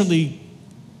culturally,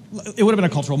 it would have been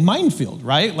a cultural minefield,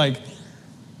 right? Like,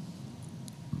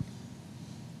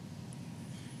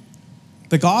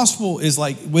 the gospel is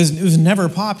like, it was never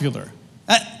popular.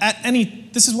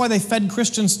 This is why they fed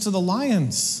Christians to the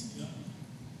lions.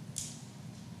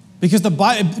 Because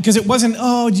it wasn't,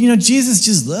 Jesus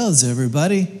just loves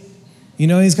everybody.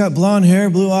 He's got blonde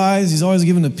hair, blue eyes. He's always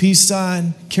giving the peace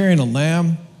sign, carrying a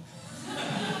lamb.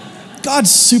 God's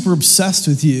super obsessed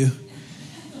with you.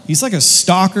 He's like a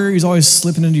stalker. He's always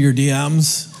slipping into your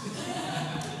DMs.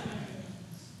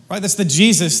 Right? That's the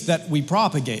Jesus that we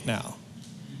propagate now.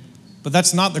 But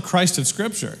that's not the Christ of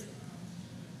Scripture.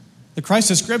 The Christ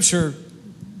of Scripture,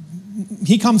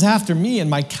 he comes after me and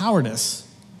my cowardice.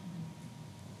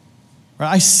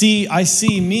 Right? I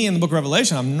see me in the book of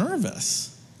Revelation. I'm nervous.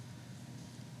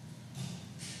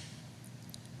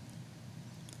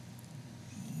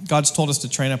 God's told us to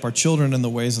train up our children in the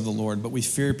ways of the Lord, but we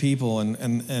fear people, and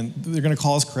they're going to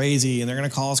call us crazy, and they're going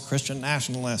to call us Christian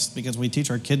nationalists because we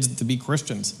teach our kids to be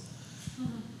Christians.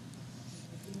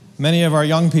 Many of our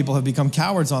young people have become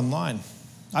cowards online.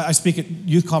 I speak at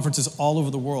youth conferences all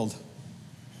over the world.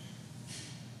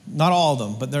 Not all of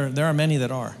them, but there are many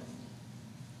that are.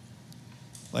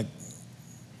 Like,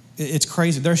 it's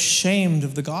crazy. They're ashamed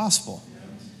of the gospel.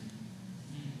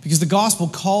 Because the gospel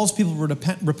calls people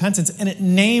to repentance, and it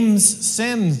names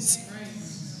sins.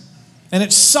 And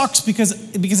it sucks because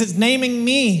it's naming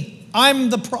me.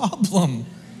 I'm the problem.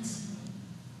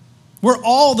 We're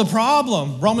all the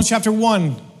problem. Romans chapter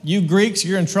 1, you Greeks,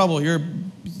 you're in trouble.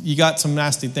 You got some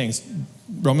nasty things.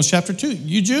 Romans chapter 2,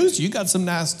 you Jews, you got some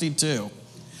nasty too.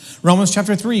 Romans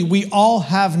chapter 3, we all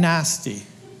have nasty.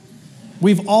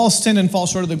 We've all sinned and fall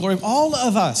short of the glory of all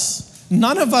of us.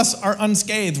 None of us are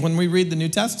unscathed when we read the New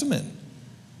Testament.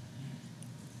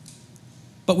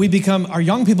 But our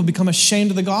young people become ashamed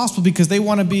of the gospel because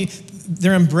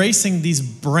they're embracing these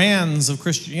brands of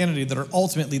Christianity that are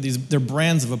ultimately they're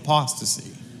brands of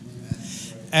apostasy.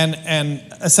 And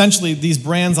essentially these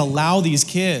brands allow these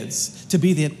kids to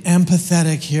be the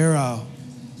empathetic hero.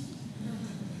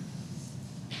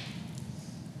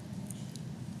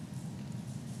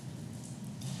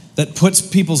 That puts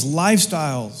people's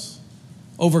lifestyles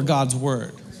over God's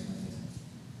word.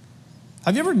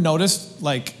 Have you ever noticed,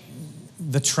 like,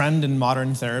 the trend in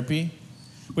modern therapy?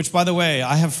 Which, by the way,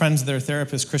 I have friends that are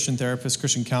therapists,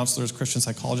 Christian counselors, Christian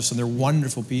psychologists, and they're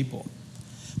wonderful people.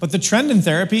 But the trend in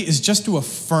therapy is just to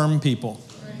affirm people.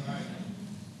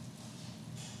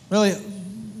 Really,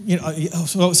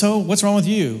 so what's wrong with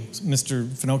you, Mr.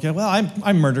 Finochio? Well,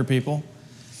 I murder people.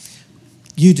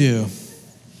 You do.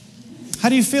 How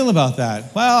do you feel about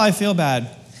that? Well, I feel bad.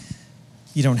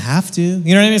 You don't have to.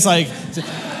 You know what I mean? It's like,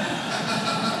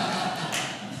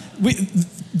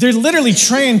 they're literally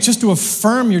trained just to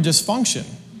affirm your dysfunction.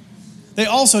 They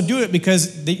also do it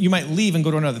because you might leave and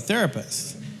go to another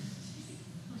therapist.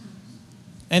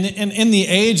 And in the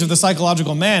age of the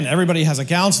psychological man, everybody has a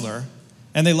counselor,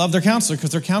 and they love their counselor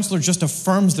because their counselor just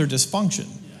affirms their dysfunction.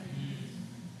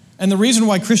 And the reason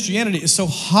why Christianity is so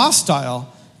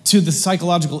hostile to the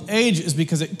psychological age is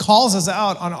because it calls us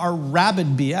out on our rabid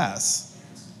BS.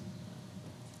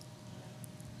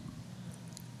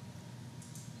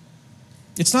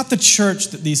 It's not the church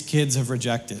that these kids have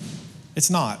rejected. It's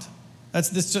not.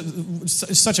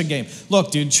 It's such a game.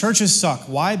 Look, dude, churches suck.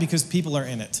 Why? Because people are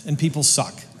in it, and people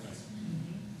suck.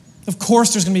 Of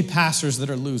course there's going to be pastors that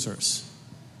are losers.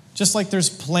 Just like there's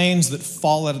planes that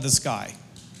fall out of the sky.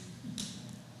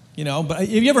 But have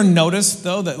you ever noticed,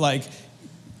 though, that, like,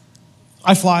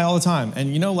 I fly all the time,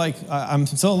 and I'm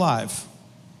still alive.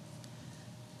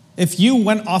 If you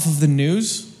went off of the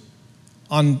news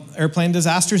on airplane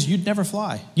disasters, you'd never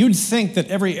fly. You'd think that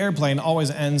every airplane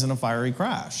always ends in a fiery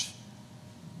crash.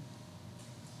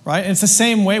 Right? And it's the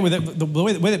same way with the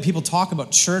way that people talk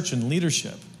about church and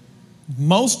leadership.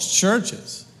 Most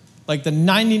churches, like the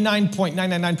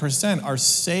 99.999%, are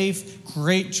safe,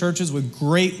 great churches with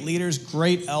great leaders,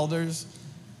 great elders.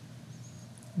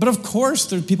 But of course,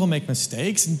 people make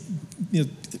mistakes.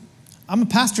 And, I'm a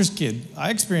pastor's kid. I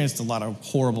experienced a lot of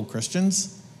horrible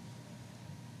Christians.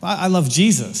 I love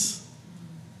Jesus.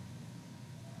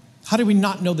 How do we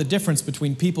not know the difference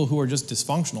between people who are just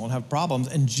dysfunctional and have problems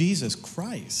and Jesus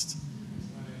Christ?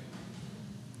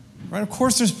 Right? Of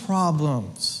course there's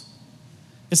problems.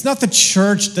 It's not the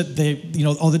church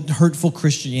that all the hurtful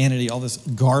Christianity, all this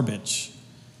garbage,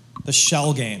 the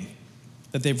shell game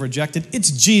that they've rejected. It's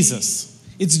Jesus.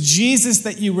 It's Jesus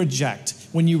that you reject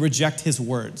when you reject his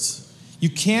words. You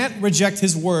can't reject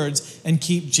his words and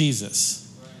keep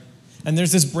Jesus. And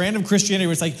there's this brand of Christianity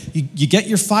where it's like you get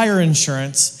your fire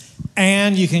insurance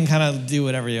and you can kind of do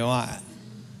whatever you want.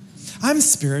 I'm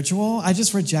spiritual. I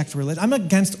just reject religion. I'm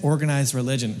against organized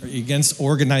religion. Are you against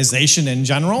organization in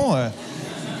general?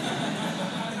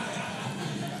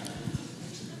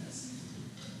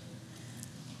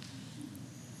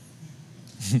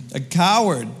 A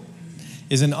coward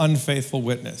is an unfaithful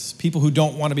witness. People who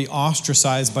don't want to be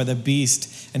ostracized by the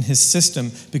beast and his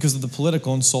system because of the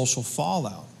political and social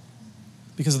fallout,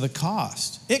 because of the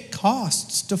cost. It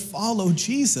costs to follow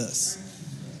Jesus.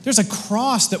 There's a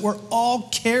cross that we're all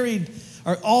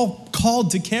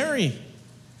called to carry.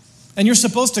 And you're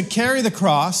supposed to carry the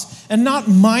cross and not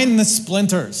mind the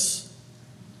splinters.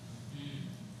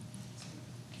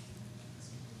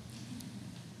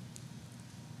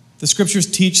 The scriptures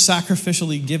teach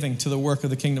sacrificially giving to the work of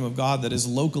the kingdom of God that is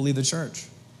locally the church.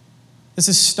 This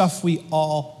is stuff we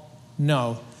all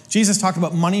know. Jesus talked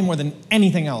about money more than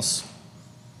anything else.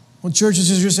 Well,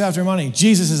 churches are just after money.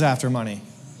 Jesus is after money.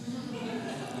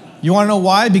 You want to know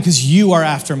why? Because you are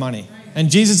after money.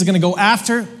 And Jesus is going to go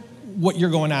after what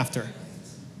you're going after.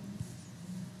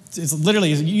 It's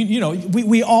literally,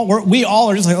 we all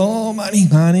are just like, oh, money,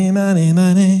 money, money,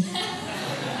 money.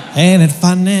 Ain't it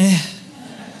funny?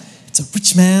 It's a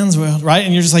rich man's world, right?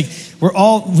 And you're just like,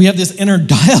 we have this inner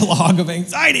dialogue of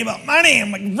anxiety about money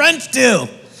and like rent due.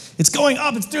 It's going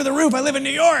up, it's through the roof. I live in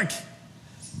New York.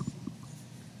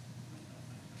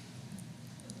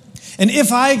 And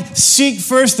if I seek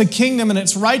first the kingdom and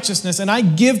its righteousness and I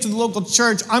give to the local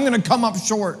church, I'm going to come up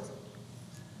short.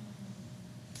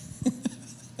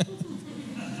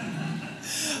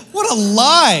 What a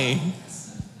lie.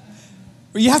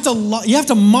 You have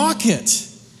to mock it.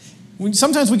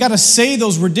 Sometimes we got to say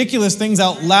those ridiculous things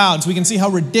out loud so we can see how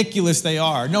ridiculous they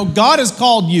are. No, God has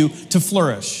called you to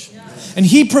flourish. And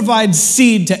he provides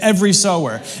seed to every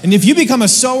sower. And if you become a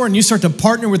sower and you start to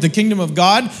partner with the kingdom of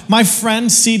God, my friend,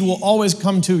 seed will always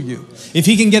come to you. If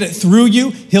he can get it through you,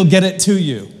 he'll get it to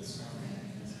you.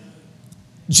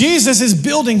 Jesus is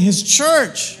building his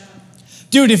church.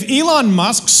 Dude, if Elon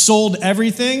Musk sold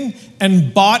everything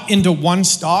and bought into one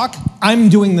stock, I'm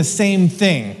doing the same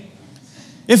thing.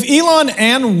 If Elon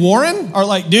and Warren are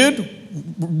like, dude,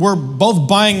 we're both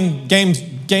buying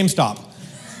GameStop.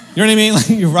 You know what I mean?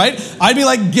 Like, right? I'd be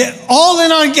like, get all in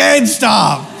on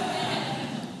GameStop.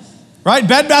 Right?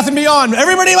 Bed Bath & Beyond.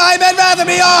 Everybody buy Bed Bath &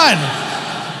 Beyond.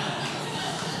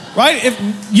 Right? If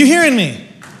you hearing me?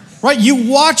 Right? You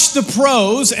watch the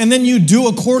pros and then you do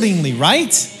accordingly,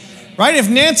 right? Right? If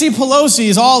Nancy Pelosi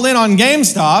is all in on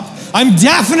GameStop, I'm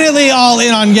definitely all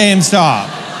in on GameStop.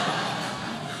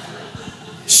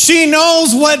 She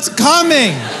knows what's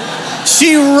coming.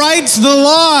 She writes the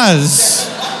laws.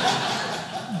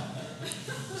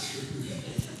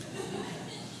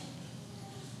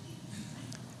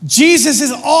 Jesus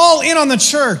is all in on the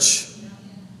church.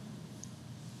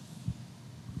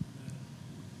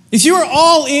 If you are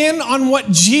all in on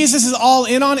what Jesus is all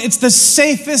in on, it's the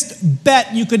safest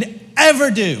bet you could ever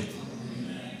do.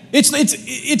 It's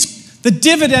the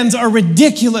dividends are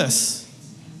ridiculous.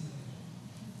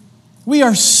 We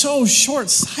are so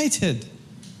short-sighted.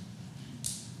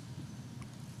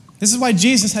 This is why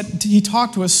Jesus he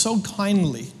talked to us so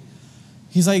kindly.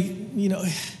 He's like,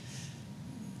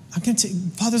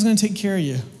 Father's going to take care of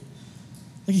you.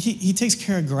 Like he takes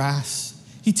care of grass.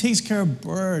 He takes care of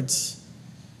birds.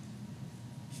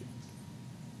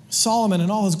 Solomon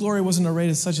in all his glory wasn't arrayed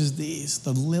as such as these,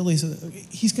 the lilies.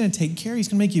 He's going to take care of you. He's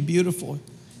going to make you beautiful.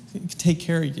 He's going to take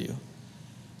care of you.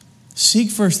 Seek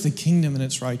first the kingdom and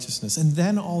its righteousness, and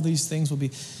then all these things will be,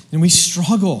 and we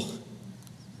struggle.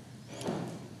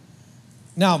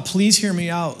 Now, please hear me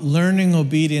out. Learning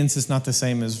obedience is not the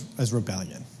same as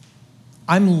rebellion.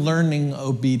 I'm learning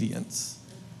obedience.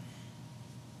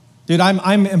 Dude,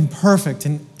 I'm imperfect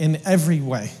in every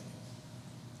way.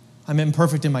 I'm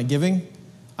imperfect in my giving.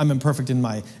 I'm imperfect in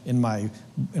my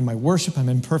worship. I'm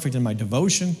imperfect in my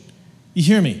devotion. You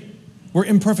hear me? We're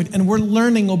imperfect, and we're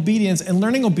learning obedience, and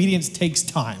learning obedience takes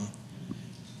time,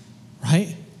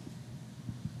 right?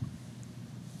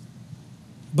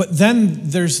 But then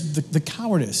there's the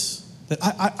cowardice that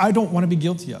I don't want to be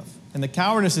guilty of. And the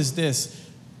cowardice is this: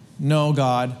 no,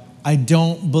 God, I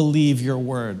don't believe your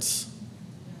words.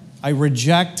 I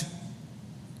reject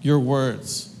your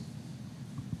words.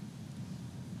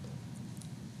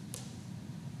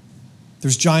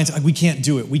 There's giants. We can't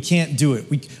do it. We can't do it.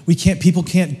 We can't. People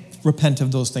can't repent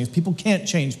of those things. People can't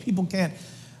change. People can't.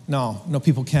 No,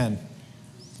 people can.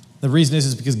 The reason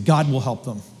is because God will help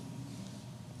them.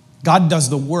 God does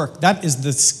the work. That is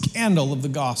the scandal of the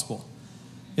gospel,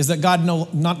 is that God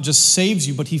not just saves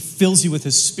you, but he fills you with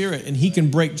his Spirit, and he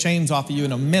can break chains off of you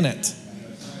in a minute.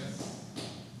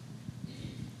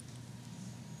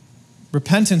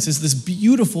 Repentance is this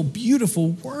beautiful,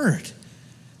 beautiful word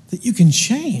that you can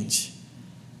change.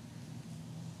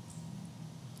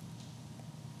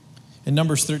 In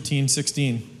Numbers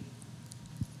 13:16,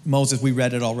 Moses, we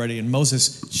read it already, and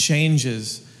Moses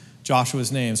changes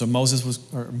Joshua's name. So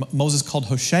Moses called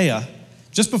Hosea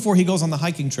just before he goes on the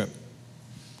hiking trip.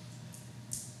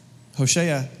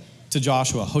 Hosea to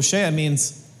Joshua. Hosea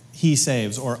means he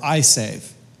saves, or I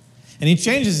save. And he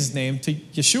changes his name to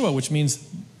Yeshua, which means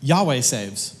Yahweh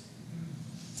saves.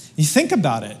 You think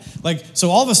about it. So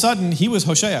all of a sudden, he was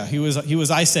Hosea. He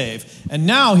was I save. And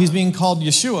now he's being called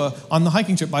Yeshua on the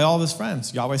hiking trip by all of his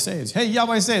friends. Yahweh saves. Hey,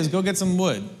 Yahweh saves. Go get some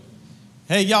wood.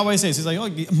 Hey, Yahweh saves. He's like,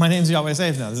 oh, my name's Yahweh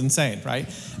saves now. This is insane, right?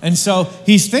 And so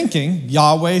he's thinking,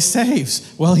 Yahweh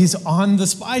saves. Well, he's on the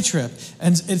spy trip.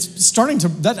 And it's starting to,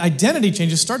 that identity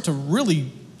changes start to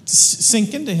really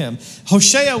sink into him.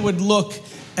 Hosea would look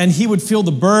and he would feel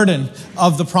the burden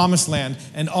of the promised land.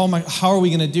 And how are we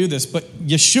going to do this? But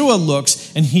Yeshua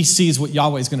looks and he sees what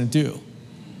Yahweh's going to do.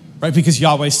 Right? Because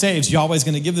Yahweh saves. Yahweh's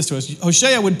going to give this to us.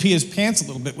 Hosea would pee his pants a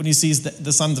little bit when he sees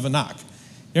the sons of Anak.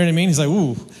 You know what I mean? He's like,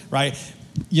 ooh, right?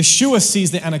 Yeshua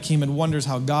sees the Anakim and wonders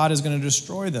how God is going to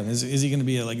destroy them. Is he going to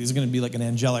be like an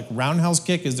angelic roundhouse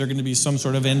kick? Is there going to be some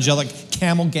sort of angelic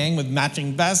camel gang with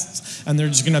matching vests, and they're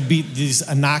just going to beat these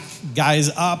Anak guys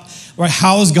up? Right?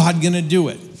 How is God going to do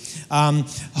it?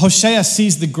 Hosea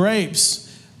sees the grapes,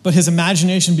 but his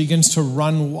imagination begins to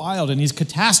run wild, and he's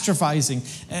catastrophizing,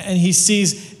 and he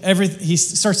sees everything. He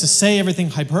starts to say everything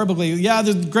hyperbolically. Yeah,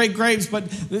 they're great grapes, but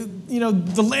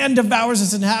the land devours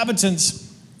its inhabitants.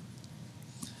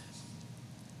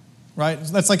 Right?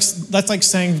 That's like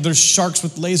saying there's sharks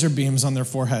with laser beams on their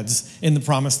foreheads in the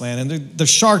promised land. And the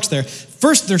sharks there.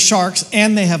 First, they're sharks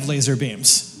and they have laser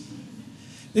beams.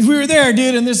 If we were there,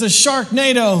 dude, and there's a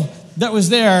Sharknado that was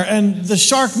there, and the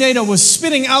Sharknado was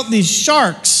spitting out these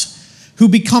sharks who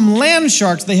become land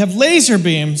sharks. They have laser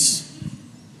beams.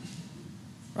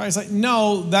 Right? It's like,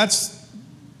 no, that's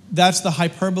the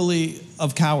hyperbole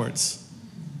of cowards.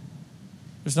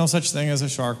 There's no such thing as a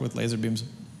shark with laser beams,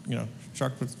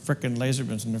 shark with frickin' laser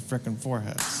beams in their frickin'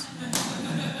 foreheads.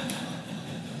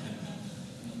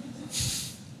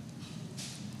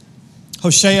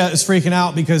 Hosea is freaking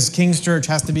out because King's Church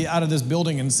has to be out of this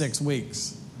building in 6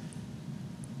 weeks.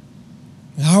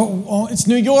 Oh, it's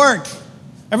New York.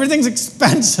 Everything's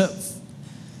expensive.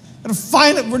 Gotta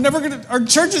find it. Our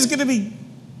church is gonna be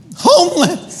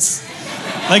homeless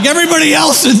like everybody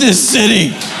else in this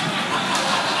city.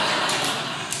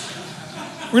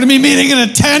 We're going to be meeting in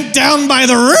a tent down by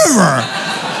the river.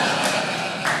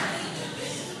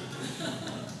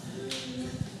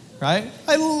 Right?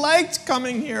 I liked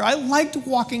coming here. I liked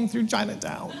walking through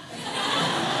Chinatown.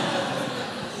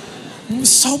 It was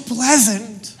so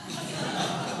pleasant.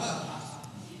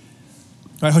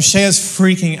 Right? Hosea's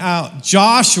freaking out.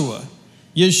 Joshua,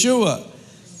 Yeshua,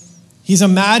 he's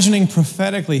imagining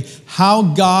prophetically how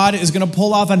God is going to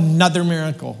pull off another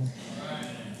miracle.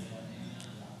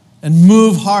 And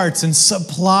move hearts and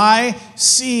supply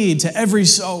seed to every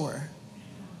sower.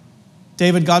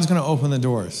 David, God's going to open the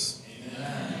doors.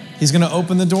 Amen. He's going to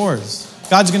open the doors.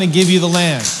 God's going to give you the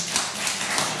land.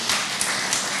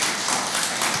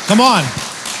 Come on.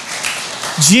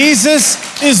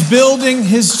 Jesus is building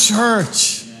his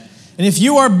church. And if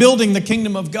you are building the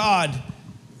kingdom of God,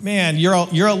 man,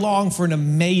 you're along for an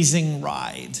amazing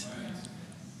ride.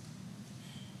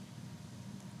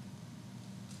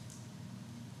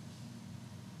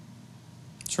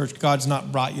 Church, God's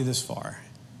not brought you this far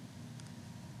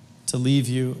to leave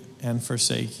you and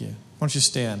forsake you. Why don't you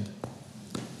stand?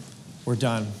 We're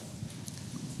done.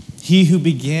 He who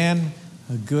began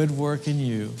a good work in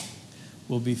you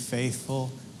will be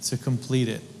faithful to complete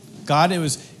it. God, it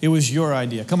was your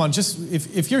idea. Come on, just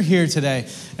if you're here today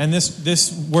and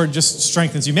this word just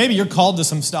strengthens you, maybe you're called to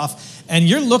some stuff and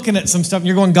you're looking at some stuff and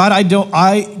you're going, God,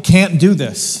 I can't do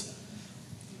this.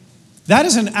 That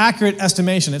is an accurate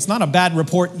estimation. It's not a bad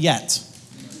report yet.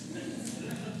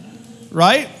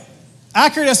 Right?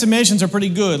 Accurate estimations are pretty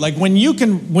good. Like when you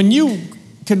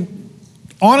can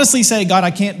honestly say, God,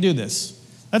 I can't do this.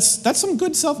 That's some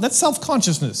good that's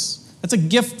self-consciousness. That's a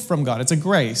gift from God. It's a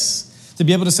grace. to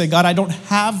be able to say, God, I don't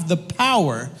have the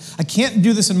power. I can't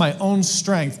do this in my own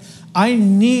strength. I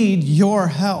need your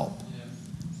help.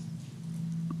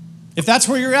 If that's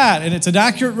where you're at, and it's an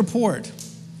accurate report,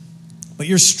 but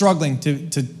you're struggling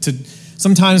to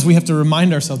sometimes we have to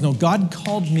remind ourselves, no, God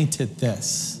called me to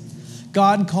this.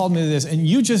 God called me to this. And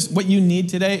what you need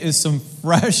today is some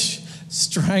fresh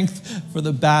strength for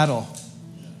the battle.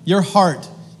 Your heart,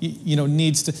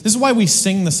 needs to. This is why we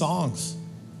sing the songs.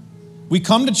 We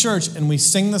come to church and we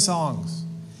sing the songs.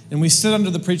 And we sit under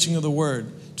the preaching of the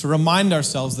word to remind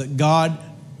ourselves that God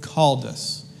called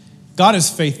us. God is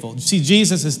faithful. See,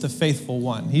 Jesus is the faithful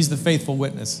one. He's the faithful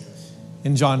witness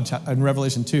in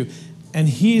Revelation 2. And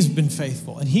he's been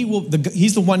faithful. And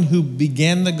he's the one who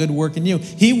began the good work in you.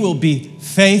 He will be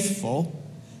faithful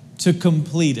to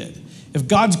complete it. If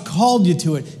God's called you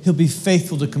to it, he'll be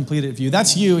faithful to complete it for you.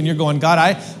 That's you, and you're going, God,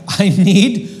 I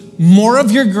need more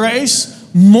of your grace,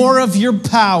 more of your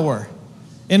power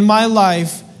in my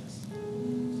life.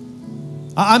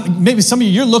 Maybe some of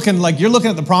you, you're looking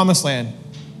at the promised land.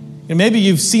 And maybe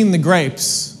you've seen the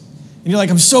grapes. And you're like,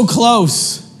 I'm so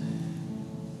close.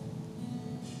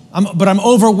 But I'm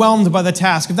overwhelmed by the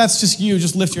task. If that's just you,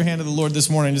 just lift your hand to the Lord this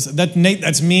morning. Nate,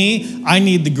 that's me. I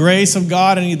need the grace of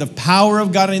God. I need the power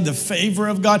of God. I need the favor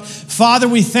of God. Father,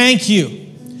 we thank you.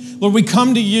 Lord, we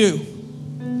come to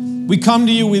you. We come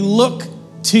to you. We look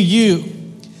to you.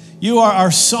 You are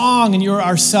our song and you are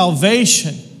our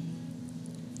salvation.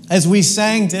 As we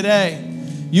sang today,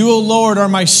 you, O Lord, are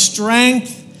my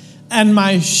strength and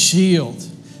my shield.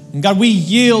 And God, we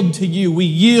yield to you. We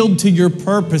yield to your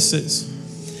purposes.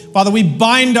 Father, we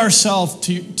bind ourselves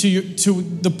to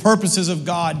the purposes of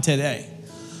God today.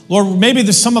 Lord, maybe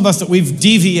there's some of us that we've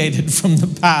deviated from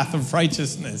the path of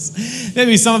righteousness.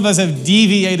 Maybe some of us have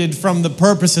deviated from the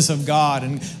purposes of God.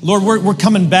 And Lord, we're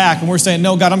coming back and we're saying,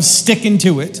 no, God, I'm sticking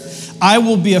to it. I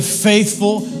will be a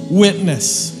faithful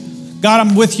witness. God,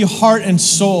 I'm with you heart and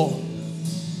soul.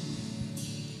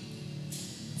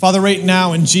 Father, right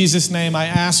now, in Jesus' name, I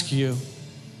ask you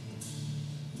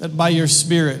that by your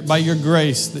Spirit, by your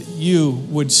grace, that you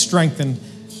would strengthen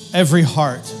every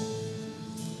heart.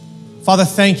 Father,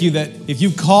 thank you that if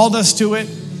you've called us to it,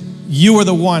 you are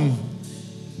the one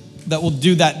that will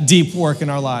do that deep work in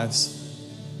our lives.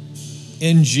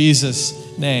 In Jesus'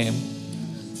 name,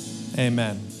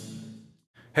 amen.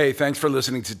 Hey, thanks for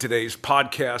listening to today's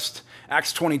podcast.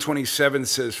 Acts 20:27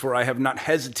 says, "For I have not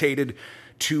hesitated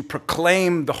to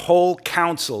proclaim the whole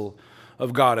counsel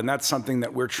of God." And that's something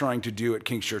that we're trying to do at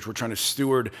King's Church. We're trying to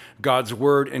steward God's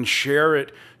word and share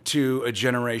it to a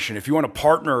generation. If you want to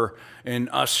partner in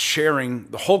us sharing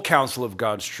the whole counsel of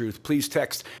God's truth, please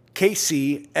text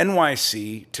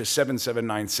KCNYC to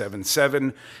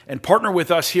 77977 and partner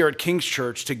with us here at King's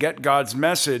Church to get God's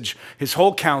message, his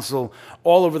whole counsel,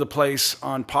 all over the place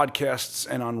on podcasts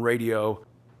and on radio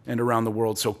and around the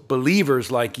world. So believers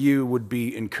like you would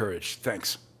be encouraged.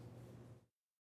 Thanks.